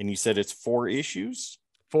 And you said it's 4 issues?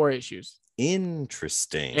 4 issues.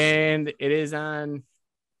 Interesting. And it is on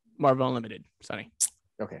Marvel Unlimited, Sonny.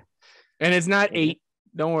 Okay. And it's not 8.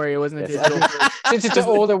 Don't worry, it wasn't a digital. Since it's an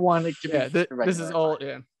older one, it could be this is old.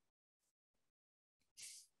 Yeah.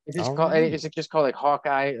 Is it just called like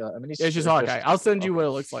Hawkeye? It's just Hawkeye. I'll send you what it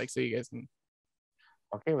looks like so you guys can.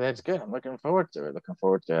 Okay, well, that's good. I'm looking forward to it. Looking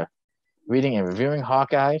forward to reading and reviewing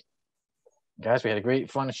Hawkeye. Guys, we had a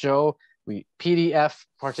great fun show. We PDF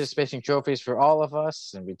participation trophies for all of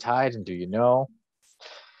us, and we tied and do you know.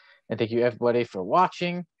 And thank you everybody for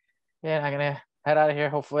watching. And I'm gonna head out of here.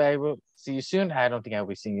 Hopefully I will see you soon. I don't think I'll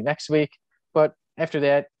be seeing you next week, but after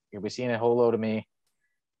that, you'll be seeing a whole load of me,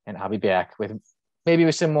 and I'll be back with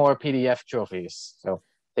some more PDF trophies. So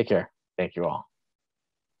take care. Thank you all.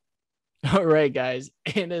 All right, guys.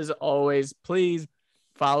 And as always, please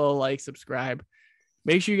follow, like, subscribe.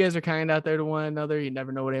 Make sure you guys are kind out there to one another. You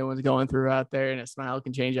never know what anyone's going through out there, and a smile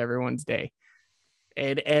can change everyone's day.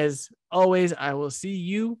 And as always, I will see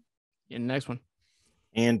you in the next one.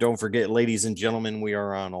 And don't forget, ladies and gentlemen, we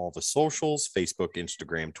are on all the socials: Facebook,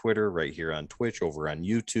 Instagram, Twitter, right here on Twitch, over on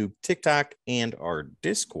YouTube, TikTok, and our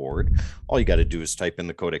Discord. All you got to do is type in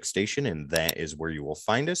the Codex Station, and that is where you will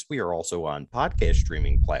find us. We are also on podcast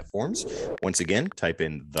streaming platforms. Once again, type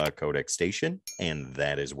in the Codex Station, and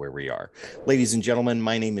that is where we are. Ladies and gentlemen,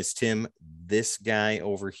 my name is Tim. This guy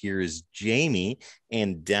over here is Jamie,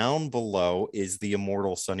 and down below is the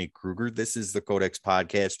immortal Sonny Kruger. This is the Codex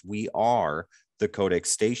Podcast. We are the Codex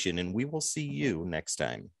Station, and we will see you next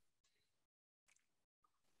time.